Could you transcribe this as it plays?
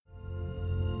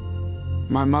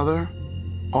My mother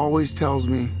always tells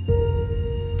me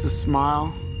to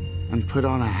smile and put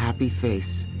on a happy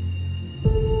face.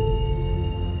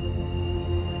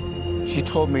 She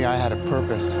told me I had a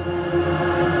purpose.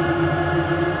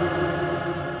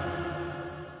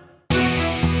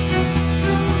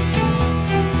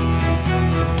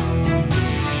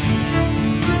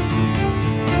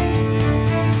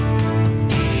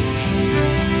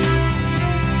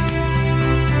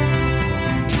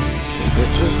 Is it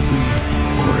just me,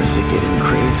 or is it getting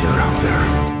crazier out there?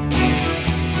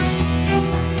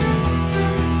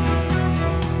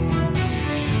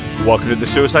 Welcome to the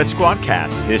Suicide Squad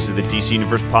cast. This is the DC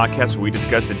Universe podcast where we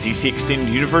discuss the DC Extended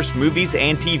Universe movies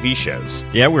and TV shows.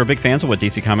 Yeah, we're big fans of what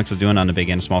DC Comics is doing on the big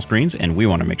and small screens, and we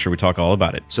want to make sure we talk all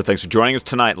about it. So thanks for joining us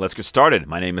tonight. Let's get started.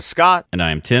 My name is Scott. And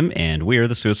I am Tim, and we are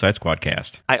the Suicide Squad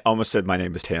cast. I almost said my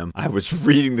name is Tim. I was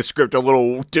reading the script a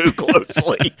little too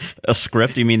closely. A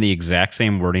script? You mean the exact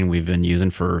same wording we've been using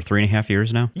for 3.5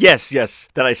 years now? Yes,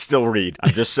 that I still read.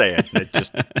 I'm just saying.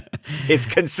 It's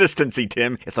consistency,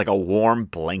 Tim. It's like a warm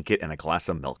blanket and a glass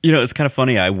of milk. You know, it's kind of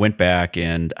funny. I went back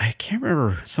and I can't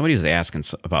remember. Somebody was asking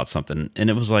about something, and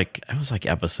it was like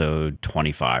episode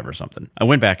 25 or something. I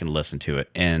went back and listened to it,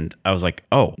 and I was like,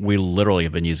 oh, we literally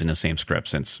have been using the same script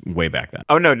since way back then.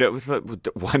 Oh, no.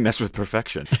 Why mess with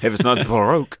perfection? If it's not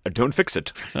broke, don't fix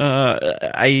it.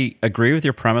 I agree with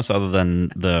your premise other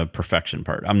than the perfection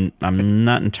part. I'm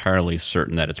not entirely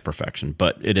certain that it's perfection,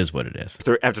 but it is what it is.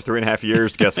 After 3.5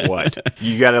 years, guess what?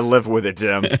 You got to live with it,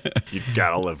 Tim. You got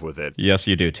to live with it. Yes,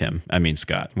 you do, Tim. I mean,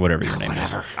 Scott, whatever your name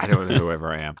is. I don't know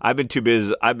whoever I am. I've been too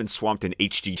busy. I've been swamped in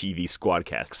HGTV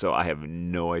Squadcast, so I have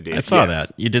no idea. I saw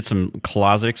that. You did some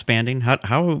closet expanding.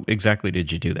 How exactly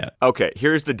did you do that? Okay,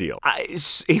 here's the deal.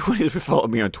 Anyone who's been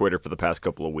following me on Twitter for the past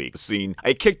couple of weeks,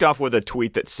 I kicked off with a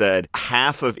tweet that said,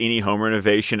 half of any home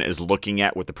renovation is looking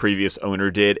at what the previous owner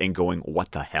did and going,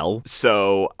 what the hell?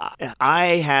 So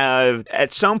I have,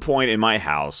 at some point in my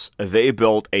house, they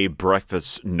built a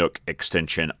breakfast nook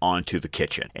extension onto the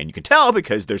kitchen. And you can tell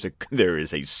because there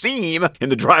is a seam in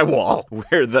the drywall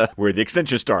where the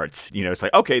extension starts. You know, it's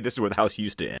like, okay, this is where the house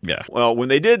used to end. Yeah. Well, when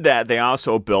they did that, they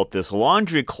also built this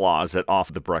laundry closet off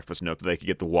of the breakfast nook so they could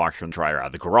get the washer and dryer out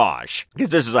of the garage. Because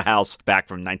this is a house back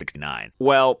from 1969.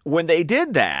 Well, when they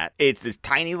did that, it's this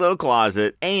tiny little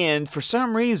closet, and for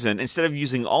some reason, instead of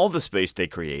using all the space they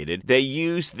created, they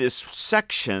used this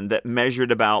section that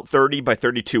measured about 30 by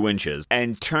 32 inches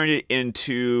and turned it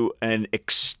into an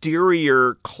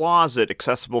exterior closet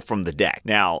accessible from the deck.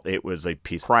 Now, it was a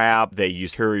piece of crap. They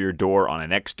used interior door on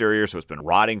an exterior, so it's been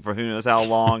rotting for who knows how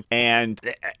long. and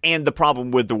the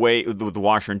problem with the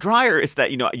washer and dryer is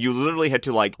that, you literally had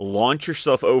to launch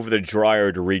yourself over the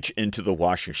dryer to reach into the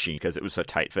washing machine because it was a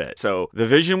tight fit. So the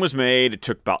vision was made. It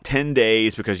took about 10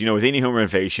 days because, with any home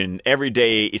renovation, every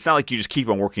day, it's not like you just keep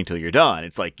on working until you're done.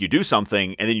 It's like you do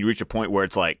something and then you reach a point where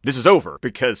it's like, this is over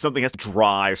because something has to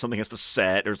dry or something has to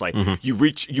set. There's you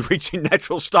reach a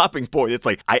natural stopping point. It's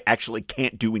like, I actually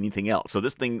can't do anything else. So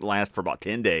this thing lasts for about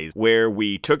 10 days where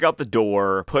we took out the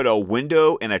door, put a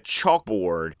window and a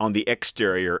chalkboard on the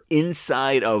exterior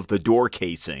inside of the door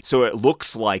casing. So it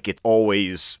looks like it's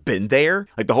always been there.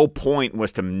 Like the whole point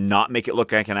was to not make it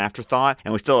look like an afterthought.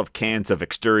 And we still have cans of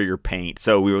exterior paint.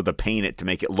 So we were to paint it to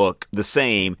make it look the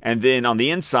same. And then on the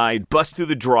inside, bust through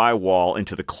the drywall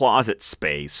into the closet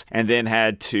space and then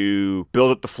had to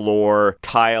build up the floor,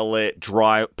 tile it,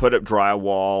 put up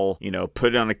drywall,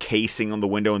 put it on a casing on the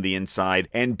window on the inside,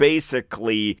 and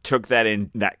basically took that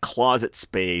in that closet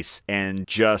space and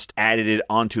just added it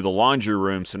onto the laundry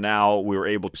room. So now we were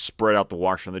able to spread out the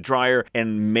washer and the dryer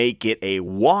and make it a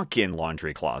walk-in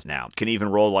laundry closet now. Can even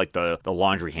roll the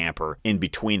laundry hamper in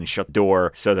between and shut the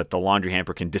door so that the laundry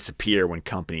hamper can disappear when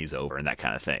company's over and that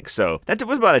kind of thing. So that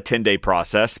was about a 10-day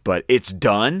process, but it's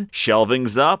done.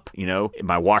 Shelving's up.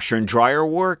 My washer and dryer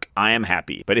work. I am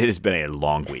happy, but it has been a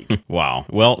long week. Wow.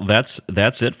 Well, that's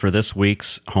it for this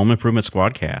week's Home Improvement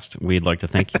Squadcast. We'd like to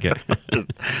thank you guys.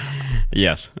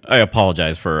 Yes, I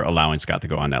apologize for allowing Scott to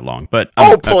go on that long, but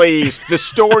please, the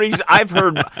stories I've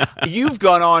heard, you've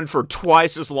gone on for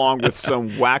twice as long with some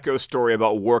wacko story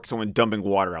about someone dumping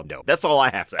water out. No, that's all I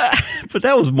have to say. But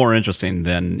that was more interesting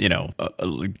than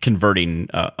converting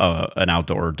an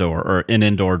outdoor door or an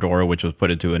indoor door, which was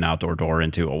put into an outdoor door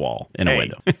into a wall in a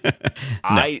window.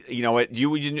 You know what?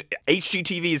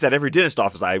 HGTV is at every dentist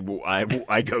office I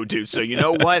go to. So you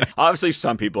know what? Obviously,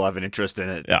 some people have an interest in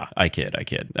it. Yeah, I kid.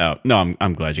 No,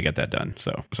 I'm glad you got that done.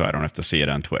 So I don't have to see it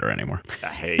on Twitter anymore.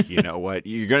 Hey, you know what?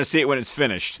 You're going to see it when it's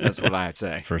finished. That's what I'd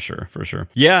say. For sure.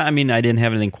 Yeah, I mean, I didn't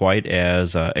have anything quite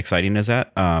as exciting as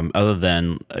that, other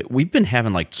than we've been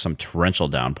having like some torrential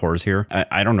downpours here.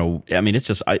 I don't know. I mean,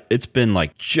 it's been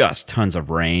like just tons of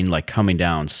rain, like coming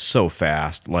down so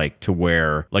fast, like to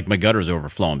where like my gutter's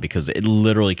overflowing because it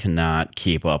literally cannot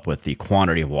keep up with the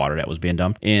quantity of water that was being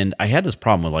dumped. And I had this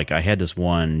problem with like I had this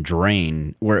one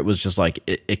drain where it was just like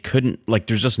it couldn't, like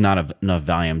there's just not enough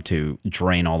volume to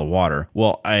drain all the water.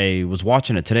 Well, I was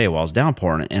watching it today while I was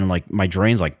downpouring, and like my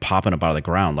drain's like popping up out of the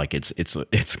ground, like it's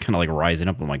kind of like rising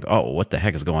up. I'm like, oh, what the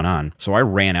heck is going on? So I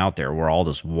ran out there where all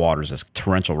this water, this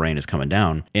torrential rain is coming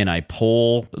down, and I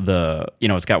pull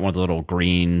it's got one of the little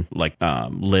green like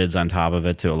lids on top of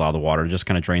it to allow the water to just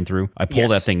kind of drain through. I pull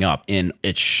that thing up, and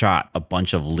it shot a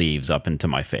bunch of leaves up into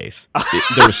my face.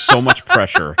 There was so much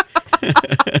pressure.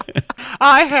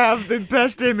 I have the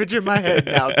best image in my head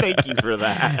now. Thank you for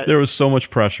that. There was so much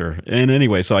pressure. And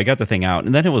anyway, so I got the thing out,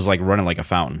 and then it was like running like a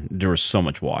fountain. There was so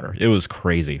much water. It was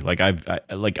crazy. Like I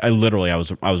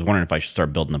was wondering if I should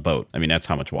start building a boat. I mean, that's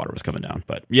how much water was coming down.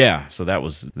 But yeah, so that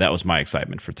was my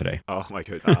excitement for today. Oh my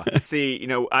goodness. See,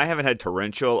 I haven't had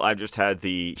torrential. I've just had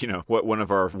what one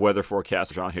of our weather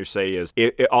forecasters on here say is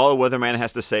all a weatherman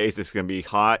has to say is it's going to be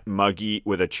hot, muggy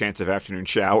with a chance of afternoon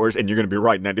showers, and you're going to be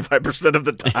right 95% of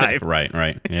the time. Right.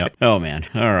 Yep. Oh man.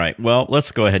 All right. Well,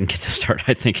 let's go ahead and get this started.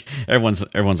 I think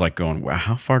everyone's like going, wow,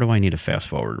 how far do I need to fast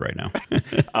forward right now?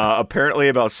 Apparently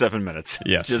about 7 minutes.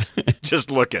 Yes. Just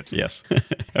looking. Yes.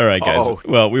 All right, guys. Oh.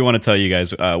 Well, we want to tell you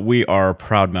guys, we are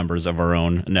proud members of our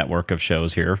own network of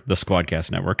shows here, the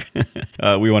Squadcast Network.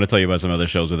 We want to tell you about some other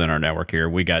shows within our network here.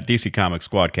 We got DC Comics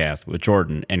Squadcast with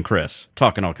Jordan and Chris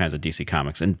talking all kinds of DC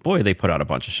Comics. And boy, they put out a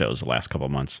bunch of shows the last couple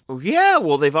of months. Yeah.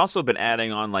 Well, they've also been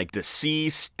adding on like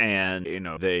Deceased, and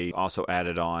they also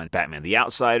added on Batman the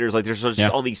Outsiders. Like there's just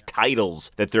all these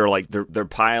titles that they're like they're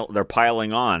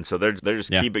piling on, so they're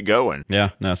just keep it going. Yeah,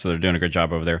 no, so they're doing a good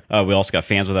job over there. We also got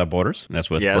Fans Without Borders. That's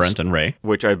with Brent and Ray,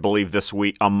 which I believe this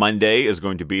week on Monday is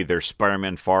going to be their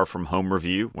Spider-Man Far From Home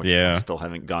review. Which I still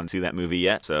haven't gone to see that movie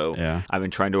yet. So I've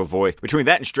been trying to avoid between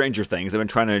that and Stranger Things. I've been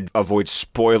trying to avoid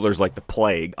spoilers like the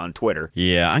plague on Twitter.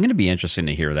 Yeah, I'm going to be interested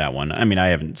to hear that one. I mean, I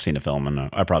haven't seen the film, and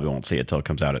I probably won't see it till it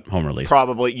comes out at home release.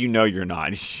 Probably, you're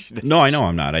not. No, I know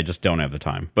I'm not. I just don't have the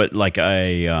time. But like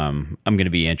I'm going to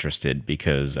be interested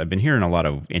because I've been hearing a lot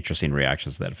of interesting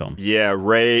reactions to that film. Yeah,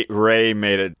 Ray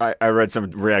made it. I read some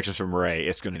reactions from Ray.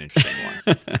 It's going to be an interesting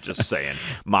one. Just saying.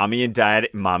 Mommy and Daddy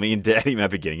might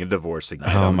be getting a divorce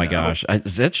again. Oh my gosh,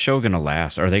 is that show going to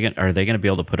last? Are they going to be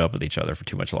able to put up with each other for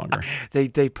too much longer?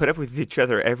 They put up with each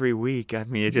other every week. I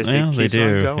mean, it keeps on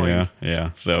going.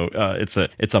 Yeah. So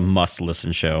it's a must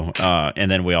listen show. And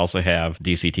then we also have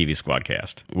DC TV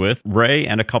Squadcast with Ray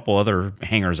and a couple other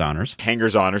hangers-oners.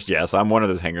 Hangers-oners, yes. I'm one of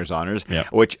those hangers-oners,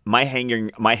 which my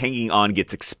hanging on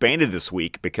gets expanded this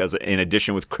week because in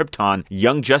addition with Krypton,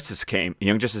 Young Justice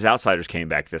Outsiders came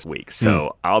back this week.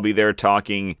 So I'll be there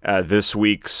talking this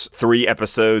week's 3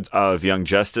 episodes of Young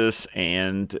Justice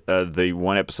and the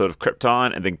 1 episode of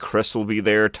Krypton, and then Chris will be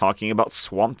there talking about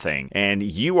Swamp Thing. And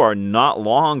you are not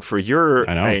long for your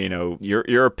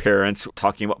appearance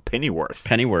talking about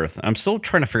Pennyworth. I'm still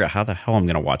trying to figure out how the hell I'm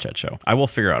going to watch that show. I will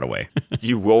figure out a way.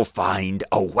 You will find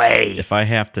a way. If I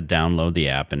have to download the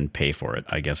app and pay for it,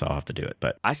 I guess I'll have to do it.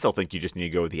 But I still think you just need to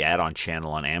go with the add-on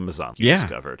channel on Amazon.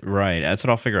 Discovered. Right. That's what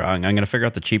I'll figure out. I'm going to figure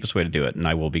out the cheapest way to do it, and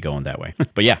I will be going that way.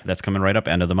 But yeah, that's coming right up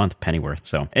end of the month, Pennyworth.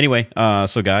 So anyway,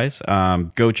 guys,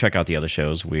 go check out the other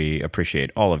shows. We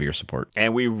appreciate all of your support.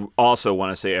 And we also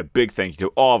want to say a big thank you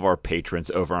to all of our patrons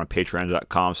over on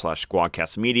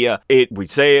patreon.com/squadcastmedia. We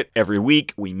say it every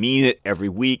week. We mean it every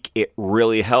week. It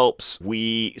really helps.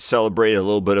 We celebrated a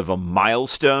little bit of a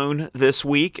milestone this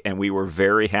week, and we were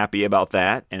very happy about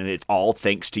that. And it's all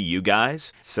thanks to you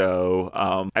guys.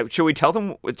 So, should we tell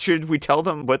them? Should we tell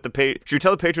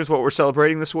the patrons what we're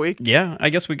celebrating this week? Yeah, I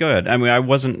guess we could. I mean, I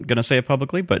wasn't going to say it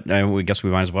publicly, but I guess we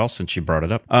might as well since you brought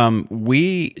it up.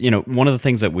 One of the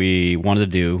things that we wanted to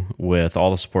do with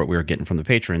all the support we were getting from the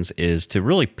patrons is to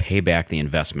really pay back the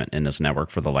investment in this network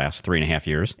for the last 3.5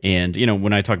 years. And,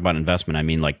 when I talk about investment, I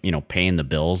mean paying the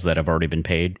bills that have already been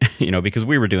paid, because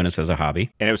we were doing this as a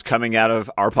hobby. And it was coming out of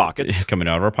our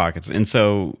pockets. And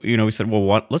so, we said,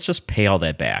 well, let's just pay all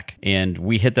that back. And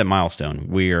we hit that milestone.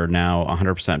 We are now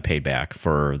 100% paid back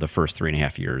for the first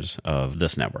 3.5 years of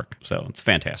this network. So it's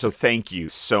fantastic. So thank you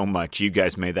so much. You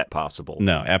guys made that possible.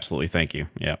 No, absolutely. Thank you.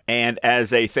 Yeah. And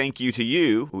as a thank you to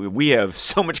you, we have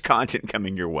so much content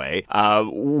coming your way.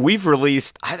 We've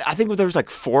released, I think there was like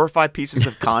 4 or 5 pieces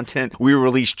of content we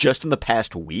released just in the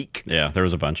past week. Yeah, there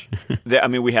was a bunch.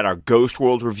 We had our Ghost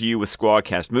World review with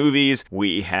Squadcast Movies.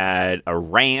 We had a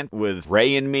rant with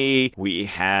Ray and me. We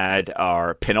had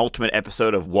our penultimate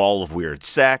episode of Wall of Weird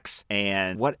Sex.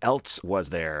 And what else was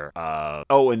there?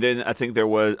 And then I think there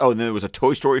was a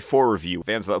Toy Story 4 review,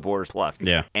 Fans Without Borders Plus.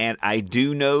 Yeah. And I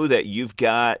do know that you've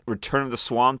got Return of the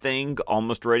Swamp Thing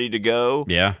almost ready to go.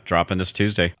 Yeah, dropping this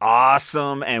Tuesday.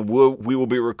 Awesome. And we will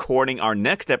be recording our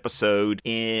next episode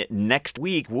next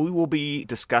week. We will be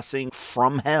discussing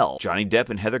From Hell, Johnny Depp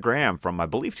and Heather Graham from, I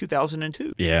believe,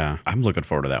 2002. Yeah, I'm looking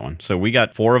forward to that one. So we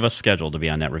got 4 of us scheduled to be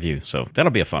on that review. So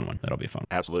that'll be a fun one.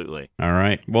 Absolutely. All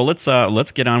right. Well,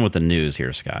 let's get on with the news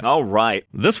here, Scott. All right.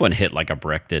 This one hit like a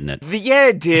brick, didn't it? Yeah,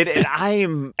 it did.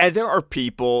 And there are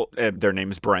people, their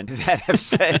name is Brent, that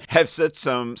have said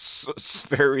some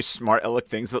very smart, eloquent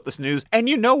things about this news. And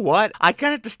you know what? I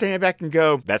kind of have to stand back and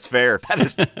go, that's fair. That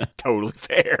is totally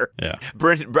fair. Yeah.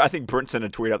 I think Brent sent a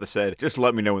tweet out that said, just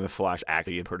let me know when the Flash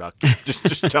actually in production.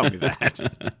 Just tell me that.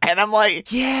 And I'm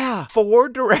like, yeah, 4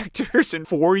 directors in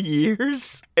 4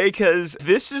 years? Because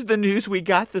this is the news we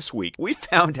got this week. We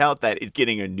found out that it's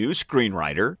getting a new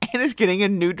screenwriter and it's getting a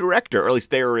new director, or at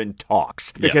least they are in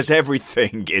talks, because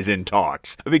everything is in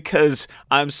talks. Because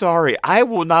I'm sorry, I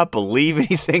will not believe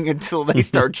anything until they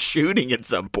start shooting at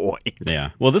some point.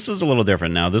 Yeah. Well, this is a little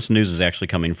different now. This news is actually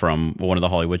coming from one of the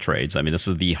Hollywood trades. I mean, this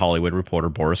is the Hollywood Reporter,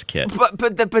 Boris Kitt. But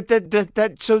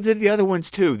so did the other ones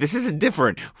too. This isn't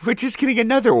different. We're just getting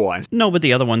another one. No, but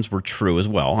the other ones were true as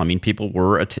well. I mean, people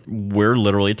were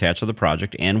literally attached to the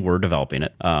project and were developing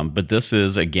it. But this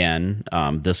is, again,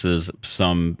 this is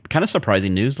some kind of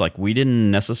surprising news. Like, we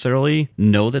didn't necessarily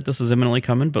know that this is imminently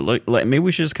coming, but maybe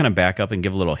we should just kind of back up and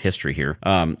give a little history here.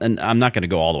 And I'm not going to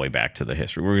go all the way back to the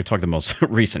history. We're going to talk the most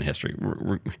recent history,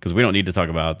 because we don't need to talk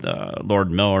about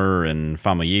Lord Miller and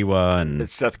Famuyiwa and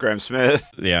it's Seth Grahame-Smith.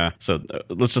 Yeah. So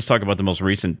let's just talk about the most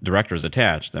recent directors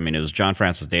attached. I mean, it was John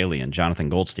Francis Daley and Jonathan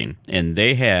Goldstein, and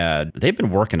they've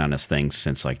been working on this thing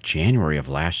since like January of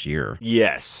last year.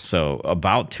 Yes. So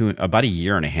about a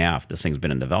year and a half, this thing's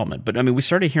been in development. But I mean, we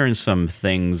started hearing some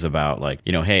things about, like,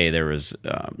 you know, hey, there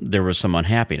was some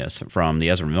unhappiness from the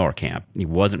Ezra Miller camp. He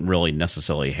wasn't really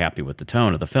necessarily happy with the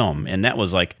tone of the film, and that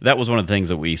was one of the things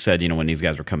that we said, you know, when these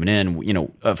guys were coming in. You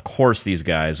know, of course, these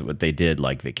guys, what they did,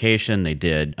 like Vacation, they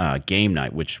did Game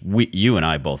Night, which you and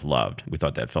I both loved. We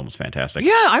thought that film was fantastic.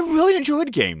 Yeah, I really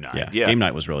enjoyed Game Night. Yeah. Game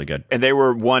Night was really good. And they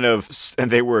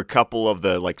were a couple of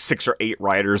the like 6 or 8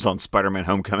 writers on Spider-Man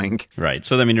Homecoming. Right.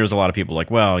 So, I mean, there's a lot of people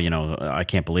like, well, you know, I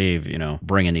can't believe, you know,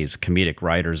 bringing these comedic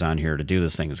writers on here to do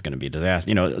this thing is going to be a disaster.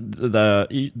 You know,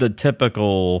 the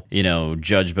typical, you know,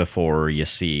 judge before you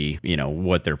see, you know,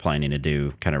 what they're planning to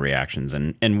do kind of reactions.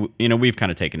 And you know, we've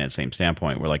kind of taken that same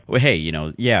standpoint. We're like, well, hey, you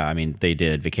know, yeah, I mean, they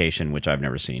did Vacation, which I've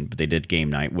never seen, but they did Game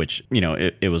Night, which, you know,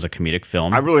 it was a comedic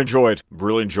film. I really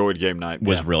enjoyed Game Night.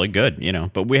 Was really good, you know,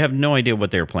 but we have no idea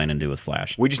what they were planning to do with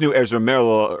Flash. We just knew Ezra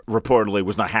Miller reportedly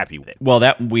was not happy with it. Well,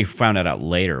 that we found it out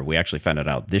later. We actually found it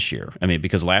out this year. I mean,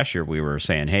 because last year we were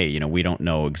saying, hey, you know, we don't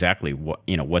know exactly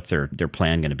what's their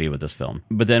plan going to be with this film.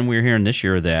 But then we were hearing this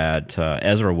year that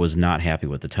Ezra was not happy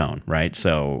with the tone, right?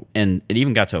 So, and it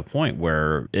even got to a point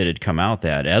where it had come out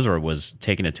that Ezra was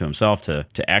taking it to himself to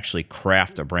actually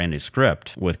craft a brand new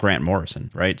script with Grant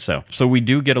Morrison, right? So we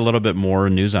do get a little bit more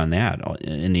news on that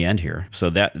in the end here. So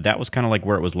that was kind of like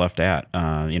where it was left at.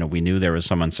 You know, we knew there was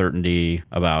some uncertainty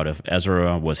about if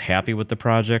Ezra was happy with the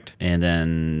project, and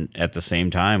then at the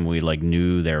same time we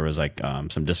knew there was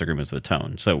some disagreements with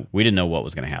tone. So we didn't know what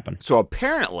was going to happen. So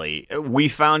apparently we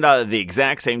found out at the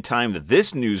exact same time that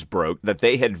this news broke that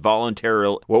they had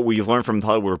voluntarily, what we learned from the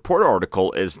Hollywood Reporter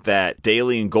article is that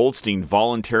Daley and Goldstein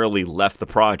voluntarily left the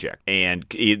project, and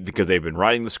because they've been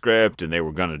writing the script and they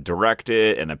were going to direct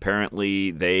it, and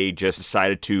apparently they just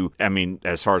decided to, I mean,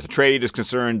 as far as the trade is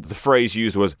concerned, the phrase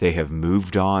used was they have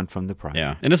moved on from the project.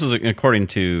 Yeah, and this is according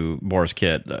to Boris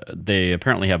Kitt. They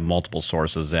apparently have multiple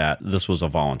sources that this was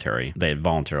they had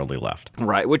voluntarily left.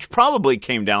 Right, which probably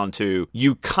came down to,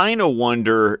 you kind of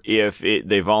wonder if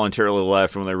they voluntarily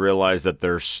left when they realized that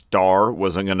their star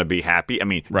wasn't going to be happy. I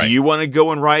mean, right. Do you want to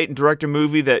go and write and direct a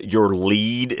movie that your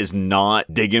lead is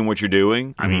not digging what you're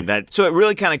doing? I mean, so it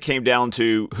really kind of came down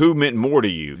to who meant more to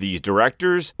you, the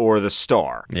directors or the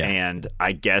star. Yeah. And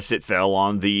I guess it fell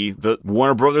on the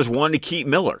Warner Brothers wanted to keep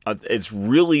Miller. It's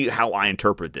really how I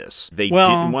interpret this. They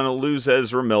didn't want to lose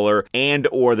Ezra Miller, and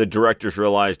or the directors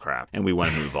realized, crap, and we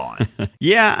want to move on.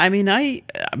 Yeah, I mean, I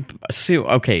see.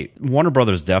 Okay, Warner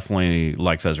Brothers definitely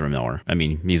likes Ezra Miller. I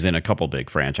mean, he's in a couple big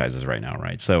franchises right now,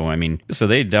 right? So, I mean, so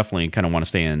they definitely kind of want to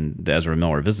stay in the Ezra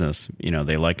Miller business. You know,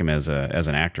 they like him as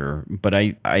an actor, but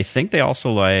I think they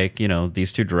also like, you know,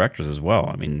 these two directors as well.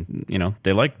 I mean, you know,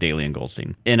 they like Daley and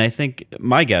Goldstein, and And I think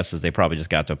my guess is they probably just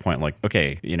got to a point like,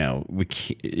 okay,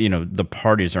 the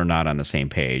parties are not on the same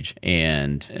page,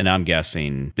 and I'm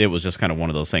guessing it was just kind of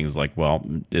one of those things like, well,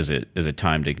 is it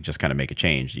time to just kind of make a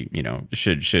change?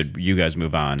 Should you guys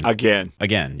move on again?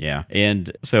 Yeah.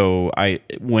 And so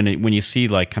when you see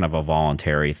like kind of a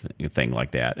voluntary thing like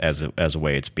that as a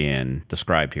way it's being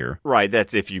described here, right?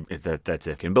 That's if you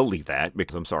can believe that,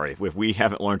 because I'm sorry if we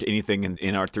haven't learned anything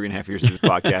in our 3.5 years of this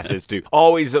podcast, it's to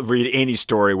always read any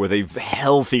story with a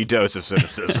healthy dose of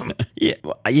cynicism.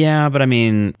 yeah, but I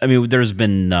mean, there's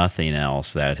been nothing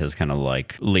else that has kind of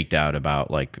like leaked out about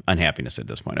like unhappiness at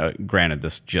this point. Granted,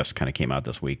 this just kind of came out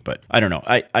this week, but I don't know.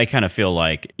 I kind of feel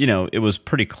like, it was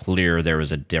pretty clear there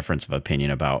was a difference of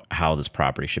opinion about how this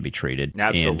property should be treated.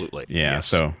 Absolutely. And, yeah. Yes.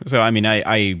 So I mean,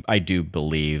 I do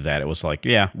believe that it was like,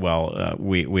 yeah, well,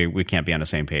 we can't be on the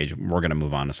same page. We're going to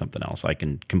move on to something else. I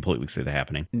can completely see that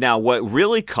happening. Now, what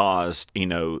really caused,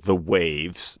 the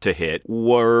waves to hit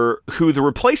were who the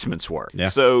replacements were. Yeah.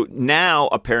 So now,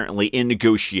 apparently, in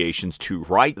negotiations to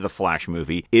write the Flash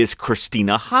movie is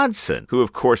Christina Hodson, who,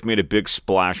 of course, made a big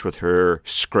splash with her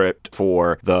script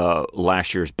for the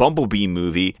last year's Bumblebee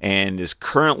movie and is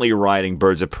currently writing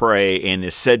Birds of Prey and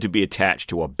is said to be attached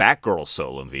to a Batgirl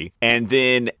solo movie. And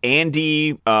then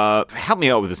Andy, help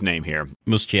me out with his name here.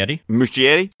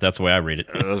 Muschietti? That's the way I read it.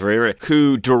 That's right.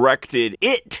 Who directed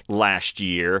It last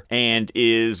year and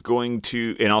is going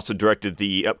to, and also directed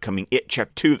the upcoming It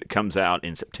Chapter 2 that comes out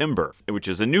in September, which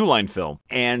is a New Line film.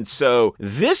 And so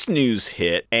this news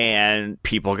hit and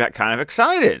people got kind of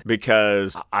excited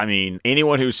because, I mean,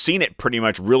 anyone who's seen it pretty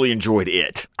much really enjoyed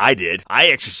It. I did.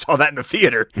 I actually saw that in the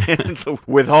theater. And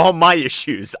with all my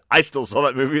issues, I still saw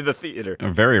that movie in the theater.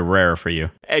 Very rare for you.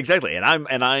 Exactly. And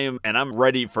I'm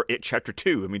ready for It Chapter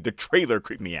 2. I mean, the trailer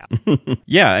creeped me out.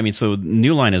 Yeah, I mean, so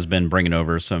New Line has been bringing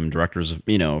over some directors,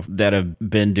 that have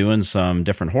been doing some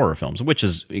different horror films, which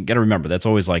is, you got to remember, that's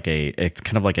always like it's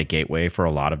kind of like a gateway for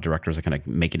a lot of directors that kind of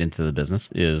make it into the business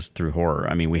is through horror.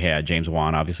 I mean, we had James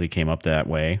Wan obviously came up that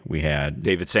way. We had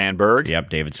David Sandberg. Yep,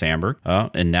 David Sandberg.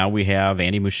 And now we have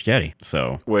Andy Muschietti.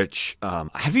 So, which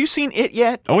have you seen It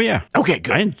yet? Oh yeah. Okay,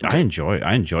 good. I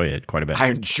enjoy it quite a bit. I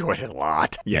enjoyed it a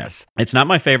lot. Yes. It's not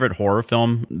my favorite horror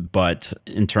film, but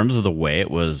in terms of the way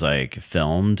it was like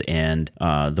filmed and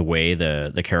the way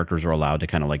the characters were allowed to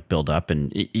kind of like build up,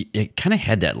 and it kind of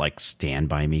had that like Stand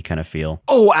By Me kind of feel.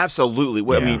 Oh, absolutely.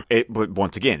 Well, yeah. I mean, but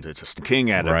once again, it's a Stephen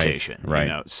King adaptation.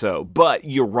 Right. So, but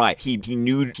you're right. He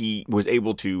knew he was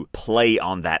able to play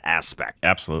on that aspect.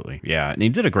 Absolutely. Yeah. And he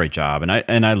did a great job. And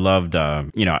I loved,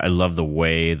 I love the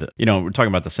way that, we're talking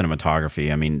about the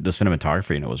cinematography. I mean, the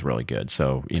cinematography, was really good.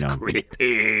 So,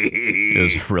 it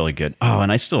was really good. Oh,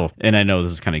 and I know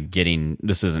this is kind of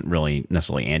this isn't really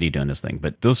necessarily Andy doing this thing,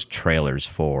 but those trailers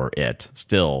for It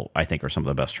still, I think, are some of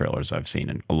the best trailers I've seen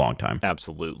in a long time.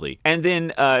 Absolutely. And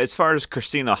then as far as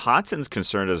Christina Hodson's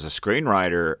concerned as a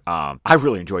screenwriter, I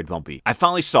really enjoyed Bumpy. I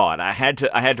finally saw it. I had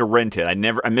to rent it.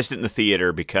 I missed it in the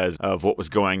theater because of what was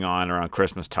going on around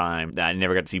Christmas time. I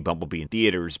never got to see Bumblebee in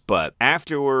theaters. But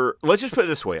afterward, let's just put it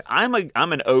this way: I'm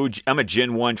a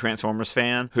Gen 1 Transformers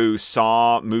fan who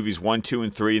saw movies 1, 2,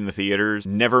 and 3 in the theaters.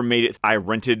 Never made it. I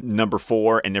rented number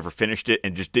 4 and never finished it,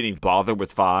 and just didn't even bother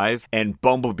with 5. And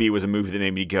Bumblebee was a movie that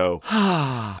made me go,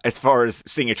 as far as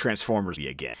seeing a Transformers movie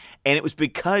again. And it was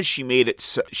because she made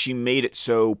it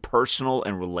so personal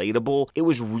and relatable. It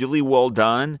was really well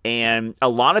done, and a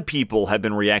lot of people have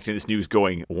been reacting to this news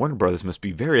going, Warner Brothers must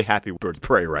be very happy with Birds of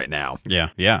Prey right now. Yeah.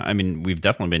 I mean, we've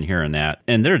definitely been hearing that,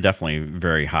 and they're definitely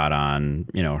very hot on,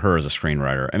 her as a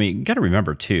screenwriter. I mean, you got to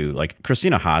remember too, like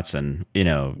Christina Hodson,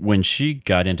 when she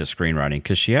got into screenwriting,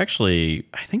 because she actually,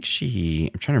 I'm trying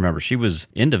to remember, she was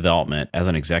in development as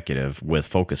an executive with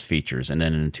Focus Features, and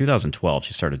then in 2012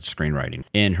 she started screenwriting.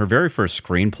 And her very first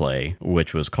screenplay,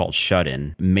 which was called Shut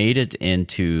In, made it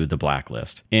into The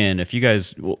Blacklist. And if you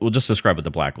guys, we'll just describe it,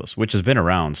 The Blacklist, which has been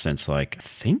around since like, I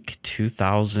think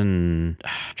 2000,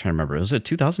 I'm trying to remember, was it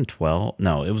 2012?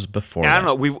 No, it was before I don't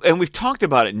know. We've talked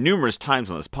about it numerous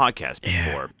times on this podcast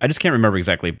before. Yeah, I just can't remember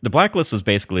exactly. The Blacklist is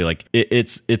basically like,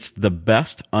 it's the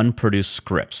best unproduced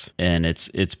scripts. And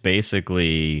it's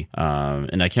basically,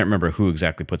 and I can't remember who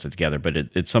exactly puts it together, but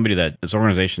it's somebody it's an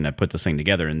organization that put this thing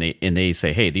together, and they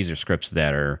say, hey, these are scripts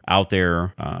that are out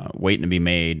there waiting to be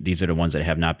made. These are the ones that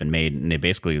have not been made, and they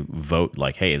basically vote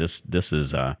like, hey, this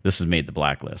is made the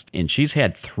blacklist. And she's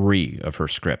had 3 of her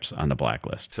scripts on the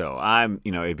blacklist. So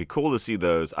it'd be cool to see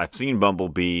those. I've seen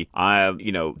Bumblebee.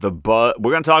 The buzz.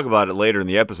 We're gonna talk about it later in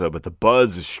the episode, but the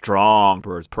buzz is strong for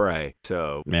Birds of Prey.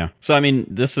 So yeah. So I mean,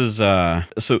 this is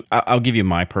so I'll give you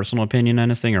my personal opinion on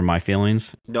this thing, or my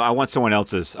feelings. No, I want someone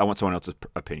else's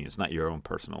opinions, not your own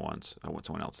personal ones. I want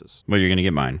someone else's. Well, you're gonna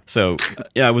get mine. So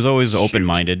yeah, I was always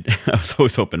open-minded. I was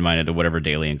always open-minded to whatever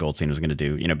Daly and Goldstein was gonna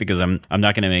do. Because I'm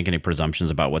not gonna make any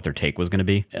presumptions about what their take was gonna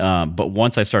be. But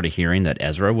once I started hearing that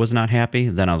Ezra was not happy,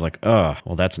 then I was like, oh,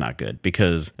 well, that's not good,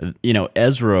 because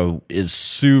Ezra is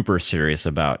super serious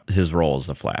about his role as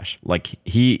the Flash. Like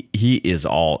he is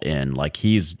all in. Like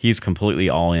he's completely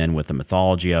all in with the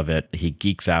mythology of it. He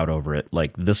geeks out over it.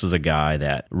 Like this is a guy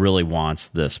that really wants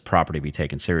this property to be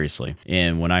taken seriously.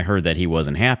 And when I heard that he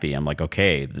wasn't happy, I'm like,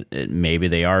 okay, maybe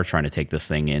they are trying to take this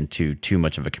thing into too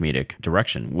much of a comedic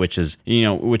direction, which is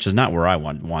not where I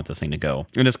want this thing to go.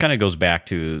 And this kind of goes back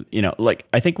to, like,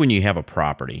 I think when you have a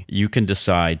property, you can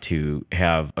decide to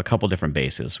have a couple different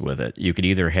bases with it. You could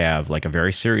either have like a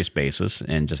very serious basis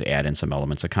and just add in some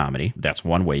elements of comedy. That's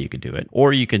one way you could do it.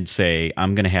 Or you could say,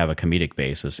 I'm going to have a comedic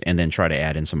basis and then try to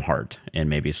add in some heart and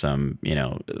maybe some,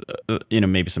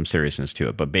 maybe some seriousness to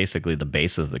it. But basically the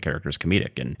basis of the character is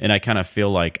comedic. And I kind of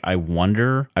feel like I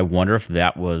wonder if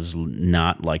that was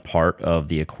not like part of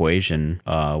the equation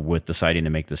with deciding to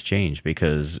make this change.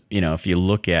 Because, if you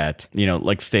look at,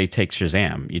 like say take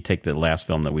Shazam, you take the last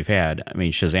film that we've had. I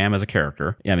mean, Shazam as a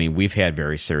character, we've had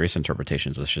very serious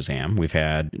interpretations of Shazam. We've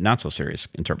had not so serious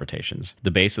interpretations.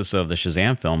 The basis of the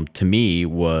Shazam film to me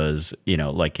was,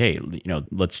 like, hey,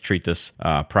 let's treat this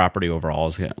property overall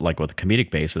as like with a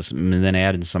comedic basis, and then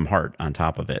add in some heart on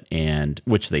top of it, and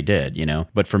which they did,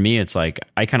 But for me, it's like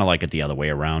I kind of like it the other way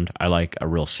around. I like a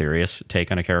real serious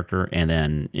take on a character, and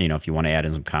then if you want to add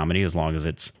in some comedy, as long as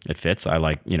it fits, I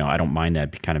like I don't mind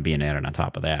that kind of being added on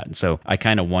top of that. And so I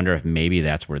kind of wonder if maybe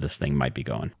that's where this thing might be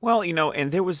going. Well,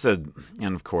 and there was and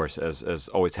of course, as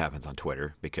always happens on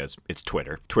Twitter, because it's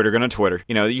Twitter gonna Twitter.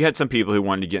 You had some people who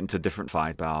wanted to get into different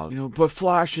fights about, but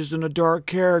Flash isn't a dark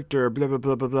character, blah blah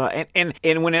blah blah blah. And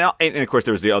of course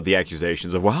there was the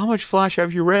accusations of, well, how much Flash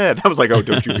have you read? I was like, oh,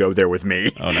 don't you go there with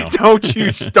me. Oh no. Don't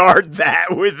you start that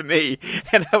with me.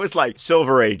 And I was like,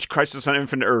 Silver Age, Crisis on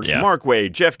Infinite Earths, yeah. Mark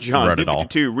Waid, Jeff Johns, New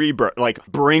 52, Rebirth, like,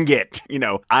 bring it.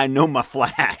 I know my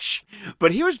Flash.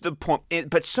 But here's the point.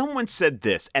 But someone said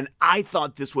this, and I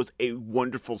thought this was a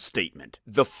wonderful statement.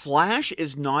 The Flash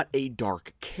is not a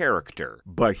dark character,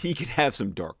 but he could have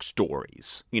some dark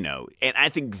stories, And I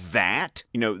think that,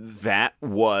 that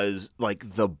was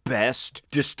like the best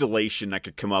distillation I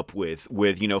could come up with,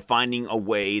 finding a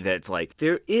way that's like,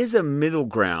 there is a middle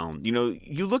ground.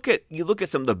 You look at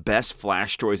some of the best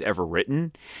Flash stories ever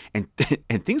written, and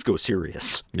things go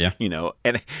serious. Yeah.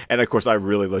 And of course I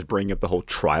really like bringing up the whole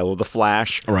trial of the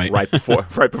Flash right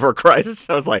before Crisis.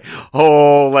 I was like,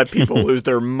 oh, let people lose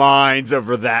their minds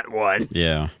over that one.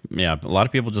 Yeah. A lot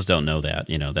of people just don't know that,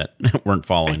 that weren't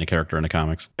following the character in the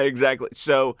comics. Exactly.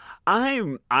 So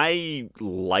I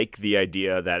like the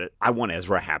idea that I want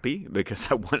Ezra happy, because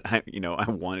I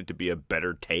want it to be a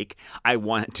better take. I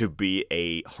want it to be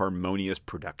a harmonious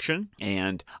production,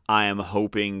 and I am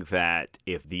hoping that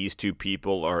if these two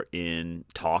people are in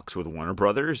talks with Warner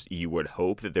Brothers, you would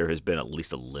hope that there has been at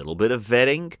least a little bit of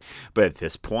vetting. But at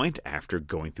this point, after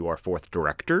going through our 4th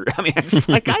director, I'm just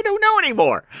like, I don't know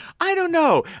anymore. I don't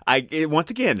know. Once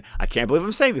again, I can't believe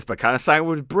I'm saying this, but kind of siding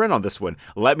with Brent on this one.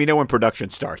 Let me know when production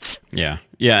starts. Yeah,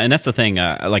 and that's the thing.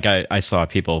 I saw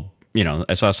people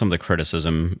I saw some of the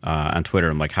criticism on Twitter.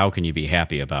 I'm like, how can you be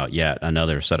happy about yet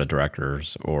another set of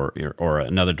directors or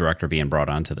another director being brought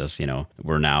onto this?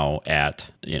 We're now at,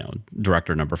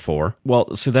 director number 4.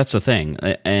 Well, so that's the thing.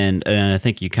 And I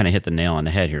think you kind of hit the nail on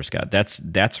the head here, Scott.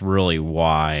 That's really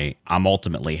why I'm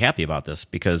ultimately happy about this,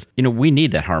 because, we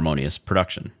need that harmonious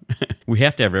production. We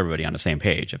have to have everybody on the same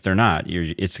page. If they're not,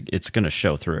 it's going to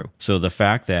show through. So the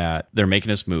fact that they're making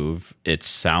this move, it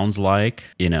sounds like,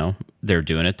 they're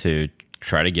doing it to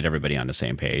try to get everybody on the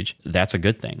same page. That's a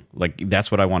good thing. Like,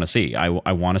 that's what I want to see. I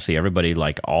want to see everybody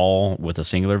like all with a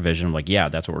singular vision. Like, yeah,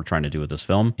 that's what we're trying to do with this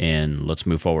film, and let's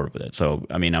move forward with it. So,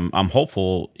 I mean, I'm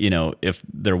hopeful, if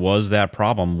there was that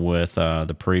problem with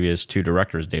the previous 2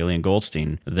 directors, Daly and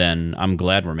Goldstein, then I'm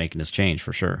glad we're making this change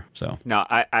for sure. So now,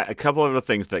 a couple of other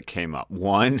things that came up.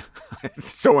 One,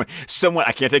 someone,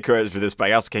 I can't take credit for this, but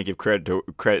I also can't give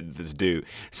credit that's due.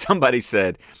 Somebody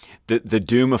said, the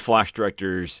doom of Flash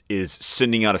directors is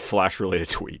sending out a Flash-related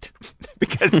tweet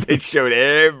because they showed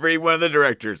every one of the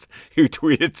directors who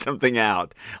tweeted something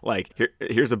out. Like,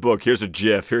 here's a book, here's a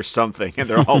GIF, here's something. And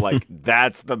they're all like,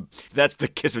 that's the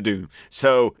kiss of doom.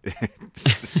 So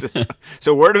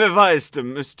word of advice to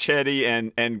Miss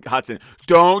Chetty and Hudson,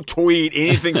 don't tweet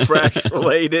anything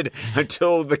Flash-related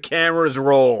until the cameras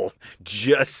roll.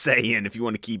 Just saying, if you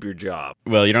want to keep your job.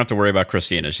 Well, you don't have to worry about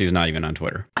Christina. She's not even on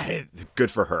Twitter.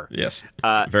 Good for her. Yes.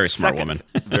 Very smart woman.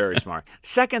 Very smart.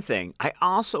 Second thing, I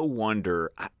also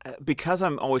wonder, because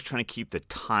I'm always trying to keep the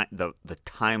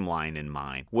timeline in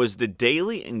mind, was the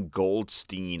Daly and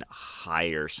Goldstein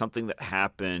hire something that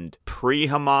happened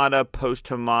pre-Hamada,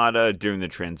 post-Hamada, during the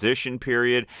transition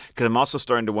period? Because I'm also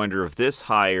starting to wonder if this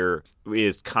hire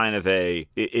is kind of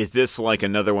is this like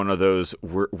another one of those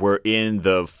we're in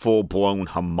the full-blown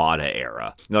Hamada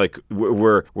era, like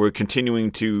we're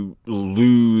continuing to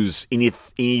lose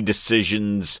any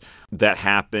decisions that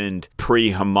happened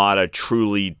pre-Hamada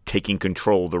truly taking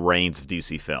control of the reins of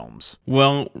DC Films.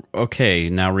 Well, okay,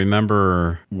 now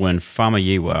remember when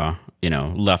Famayiwa,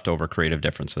 left over creative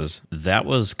differences, that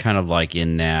was kind of like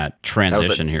in that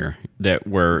transition here, that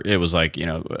where it was like,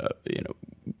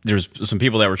 there's some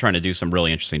people that were trying to do some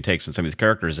really interesting takes on some of these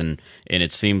characters, and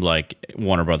it seemed like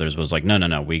Warner Brothers was like, no,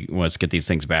 let's get these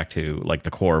things back to like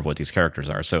the core of what these characters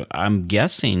are. So I'm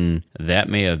guessing that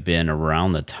may have been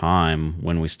around the time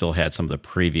when we still had some of the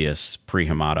previous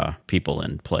pre-Hamada people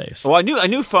in place. Well, I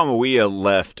knew Famawiya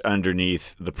left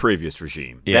underneath the previous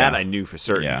regime. Yeah. That I knew for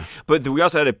certain. Yeah. But we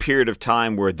also had a period of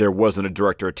time where there wasn't a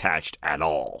director attached at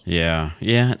all. Yeah.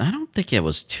 I don't think it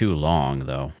was too long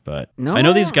though. But no, I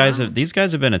know these guys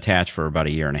have been attached for about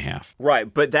a year and a half.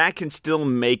 Right, but that could still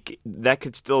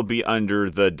be under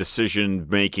the decision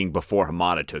making before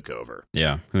Hamada took over.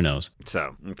 Yeah, who knows?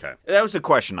 So, okay. That was the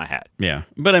question I had. Yeah.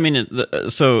 But I mean,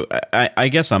 so I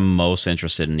guess I'm most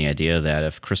interested in the idea that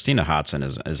if Christina Hodson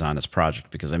is on this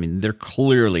project, because I mean, they're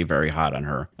clearly very hot on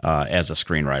her as a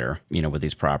screenwriter, with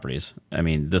these properties. I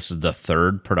mean, this is the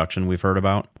third production we've heard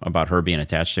about her being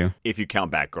attached to. If you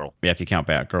count Batgirl. Yeah, if you count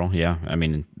Batgirl, yeah. I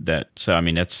mean, that's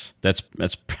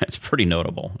pretty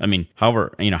notable. I mean,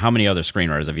 however, how many other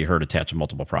screenwriters have you heard attached to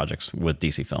multiple projects with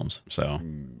DC Films? So,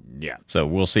 yeah. So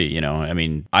we'll see. I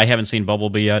mean, I haven't seen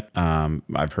Bumblebee yet.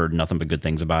 I've heard nothing but good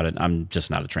things about it. I'm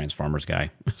just not a Transformers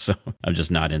guy, so I'm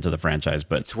just not into the franchise.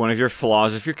 But it's one of your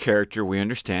flaws of your character. We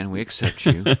understand. We accept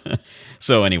you.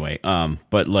 So anyway,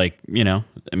 but like,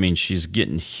 I mean, she's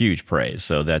getting huge praise,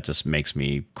 so that just makes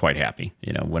me quite happy.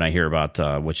 When I hear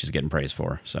about what she's getting praise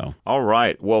for. So all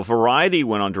right. Well, Variety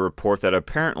went on to report that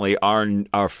apparently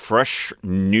our fresh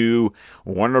new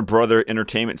Warner Brother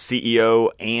Entertainment CEO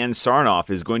Ann Sarnoff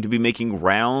is going to be making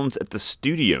rounds at the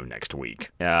studio next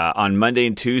week. On Monday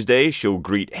and Tuesday, she'll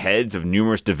greet heads of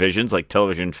numerous divisions like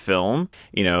television, film.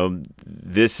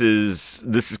 This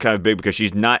is kind of big because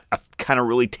she's not kind of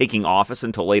really taking office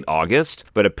until late August,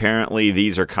 but apparently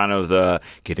these are kind of the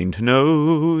getting to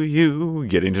know you,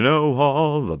 getting to know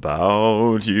all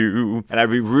about you. And I'd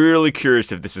be really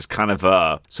curious if this is kind of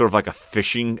sort of like a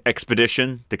fishing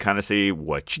expedition to kind of see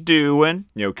what you're doing,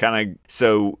 kind of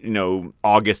so,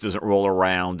 August doesn't roll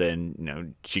around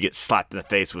and, she gets slapped in the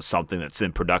face with something that's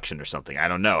in production or something. I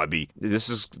don't know. I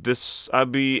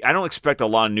don't expect a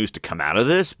lot of news to come out of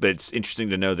this, but it's interesting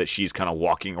to know that she's kind of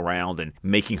walking around and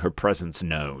making her presence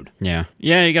known. Yeah.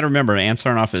 You got to remember, Ann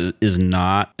Sarnoff is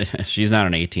not, she's not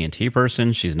an AT&T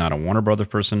person. She's not a Warner Brothers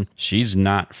person. She's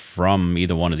not from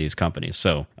either one of these companies.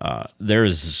 So there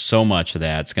is so much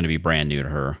that's going to be brand new to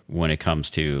her when it comes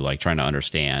to like trying to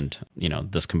understand,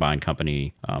 this combined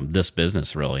company, this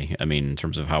business really. I mean, in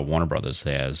terms of how Warner Brothers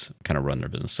has kind of run their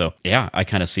business. So yeah, I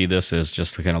kind of see this as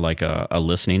just kind of like a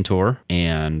listening tour,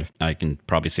 and I can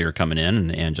probably see her coming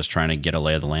in and just trying to get a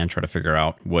lay of the land, try to figure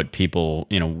out what people,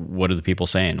 what are the people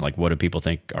saying? Like, what do people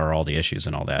think are all the issues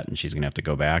and all that? And she's going to have to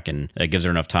go back, and it gives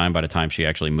her enough time by the time she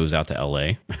actually moves out to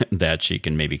LA that she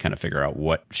can maybe kind of figure out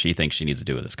what she thinks she needs to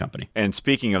do with this company. And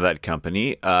speaking of that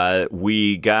company,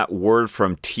 we got word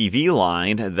from TV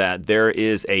Line that there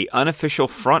is a unofficial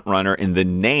frontrunner in the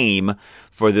name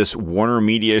for this Warner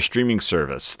Media streaming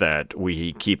service that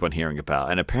we keep on hearing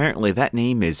about. And apparently that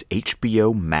name is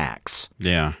HBO Max.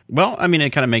 Yeah. Well, I mean, it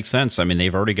kind of makes sense. I mean,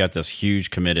 they've already got this huge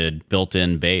committed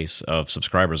built-in base of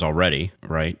subscribers already,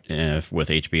 right, with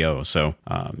HBO. So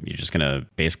you're just going to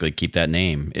basically keep that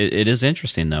name. It is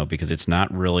interesting, though, because it's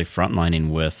not really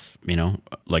frontlining with,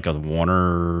 like a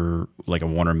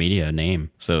Warner Media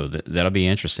name. So that'll be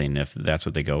interesting if that's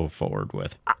what they go forward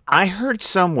with. I heard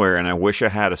somewhere, and I wish I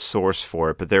had a source for for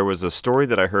it, but there was a story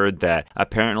that I heard that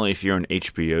apparently if you're an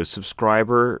HBO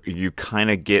subscriber, you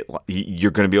kind of you're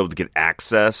going to be able to get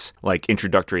access, like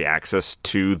introductory access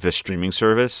to the streaming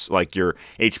service. Like your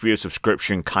HBO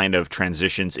subscription kind of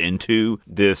transitions into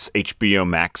this HBO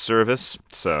Max service.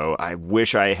 So I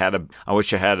wish I had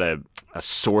a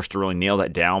source to really nail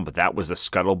that down, but that was the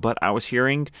scuttlebutt I was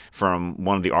hearing from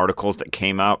one of the articles that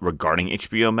came out regarding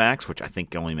HBO Max, which I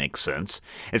think only makes sense.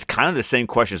 It's kind of the same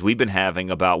questions we've been having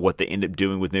about what they end up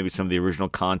doing with maybe some of the original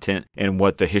content and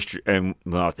what the history, and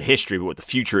well, not the history, but what the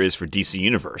future is for DC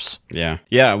Universe.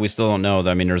 Yeah, we still don't know.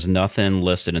 I mean, there's nothing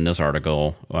listed in this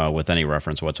article with any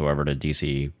reference whatsoever to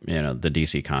DC, the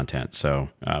DC content. So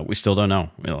we still don't know.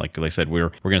 Like I said,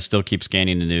 we're going to still keep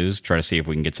scanning the news, try to see if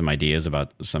we can get some ideas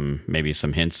about maybe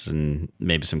some hints and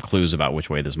maybe some clues about which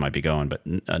way this might be going, but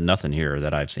nothing here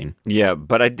that I've seen. Yeah,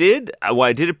 but I did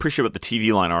appreciate what the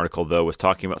TV Line article, though, was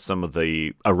talking about some of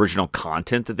the original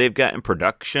content that they've got in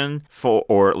production for,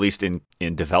 or at least in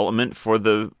development for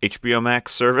the HBO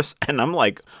Max service. And I'm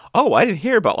like, oh, I didn't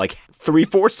hear about like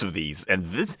 3/4 of these. And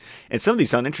some of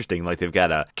these sound interesting. Like they've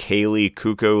got a Kaylee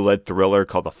Kuko-led thriller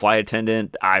called The Flight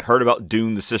Attendant. I heard about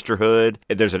Dune the Sisterhood.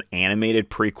 There's an animated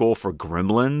prequel for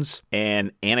Gremlins.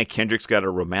 And Anna Kendrick's got a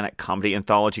romantic comedy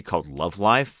anthology called Love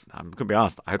Life. I'm going to be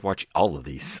honest, I'd watch all of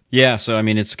these. Yeah, so I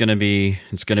mean, it's going to be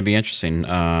interesting.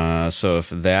 So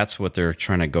if that's what they're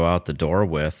trying to go out the door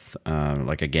with,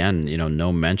 like again,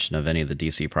 no mention of any of the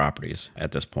DC properties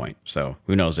at this point. So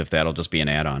who knows if that'll just be an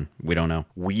add-on. We don't know.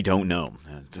 We don't know.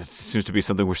 This seems to be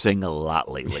something we're saying a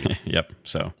lot lately. Yep.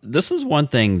 So this is one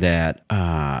thing that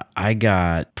I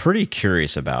got pretty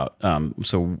curious about.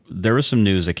 So there was some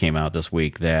news that came out this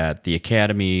week that the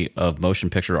Academy of Motion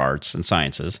Picture Arts and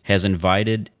Sciences has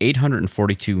invited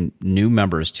 842 new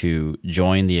members to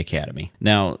join the Academy.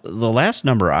 Now, the last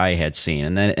number I had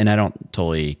seen, and I don't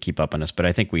totally keep up on this, but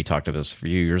I think we talked about this a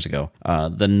few years ago,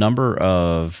 the number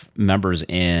of members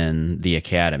in the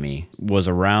Academy was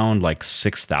around like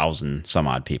 6,000 some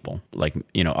odd people, like,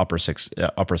 upper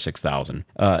 6,000.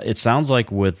 It sounds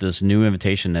like with this new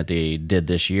invitation that they did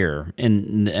this year,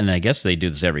 and I guess they do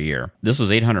this every year, this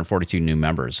was 842 new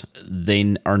members.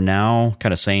 They are now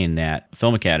kind of saying that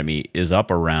Film Academy is up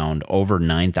around over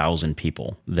 9,000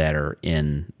 people that are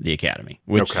in the Academy,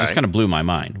 which just kind of blew my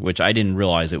mind, which I didn't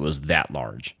realize it was that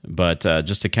large. But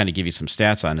just to kind of give you some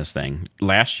stats on this thing,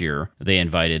 last year they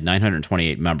invited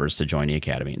 928 members to join the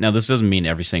Academy. Now, this doesn't mean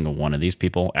every single one of these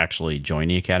people actually join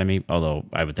the Academy, although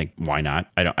I would think, why not?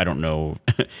 I don't know.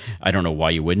 I don't know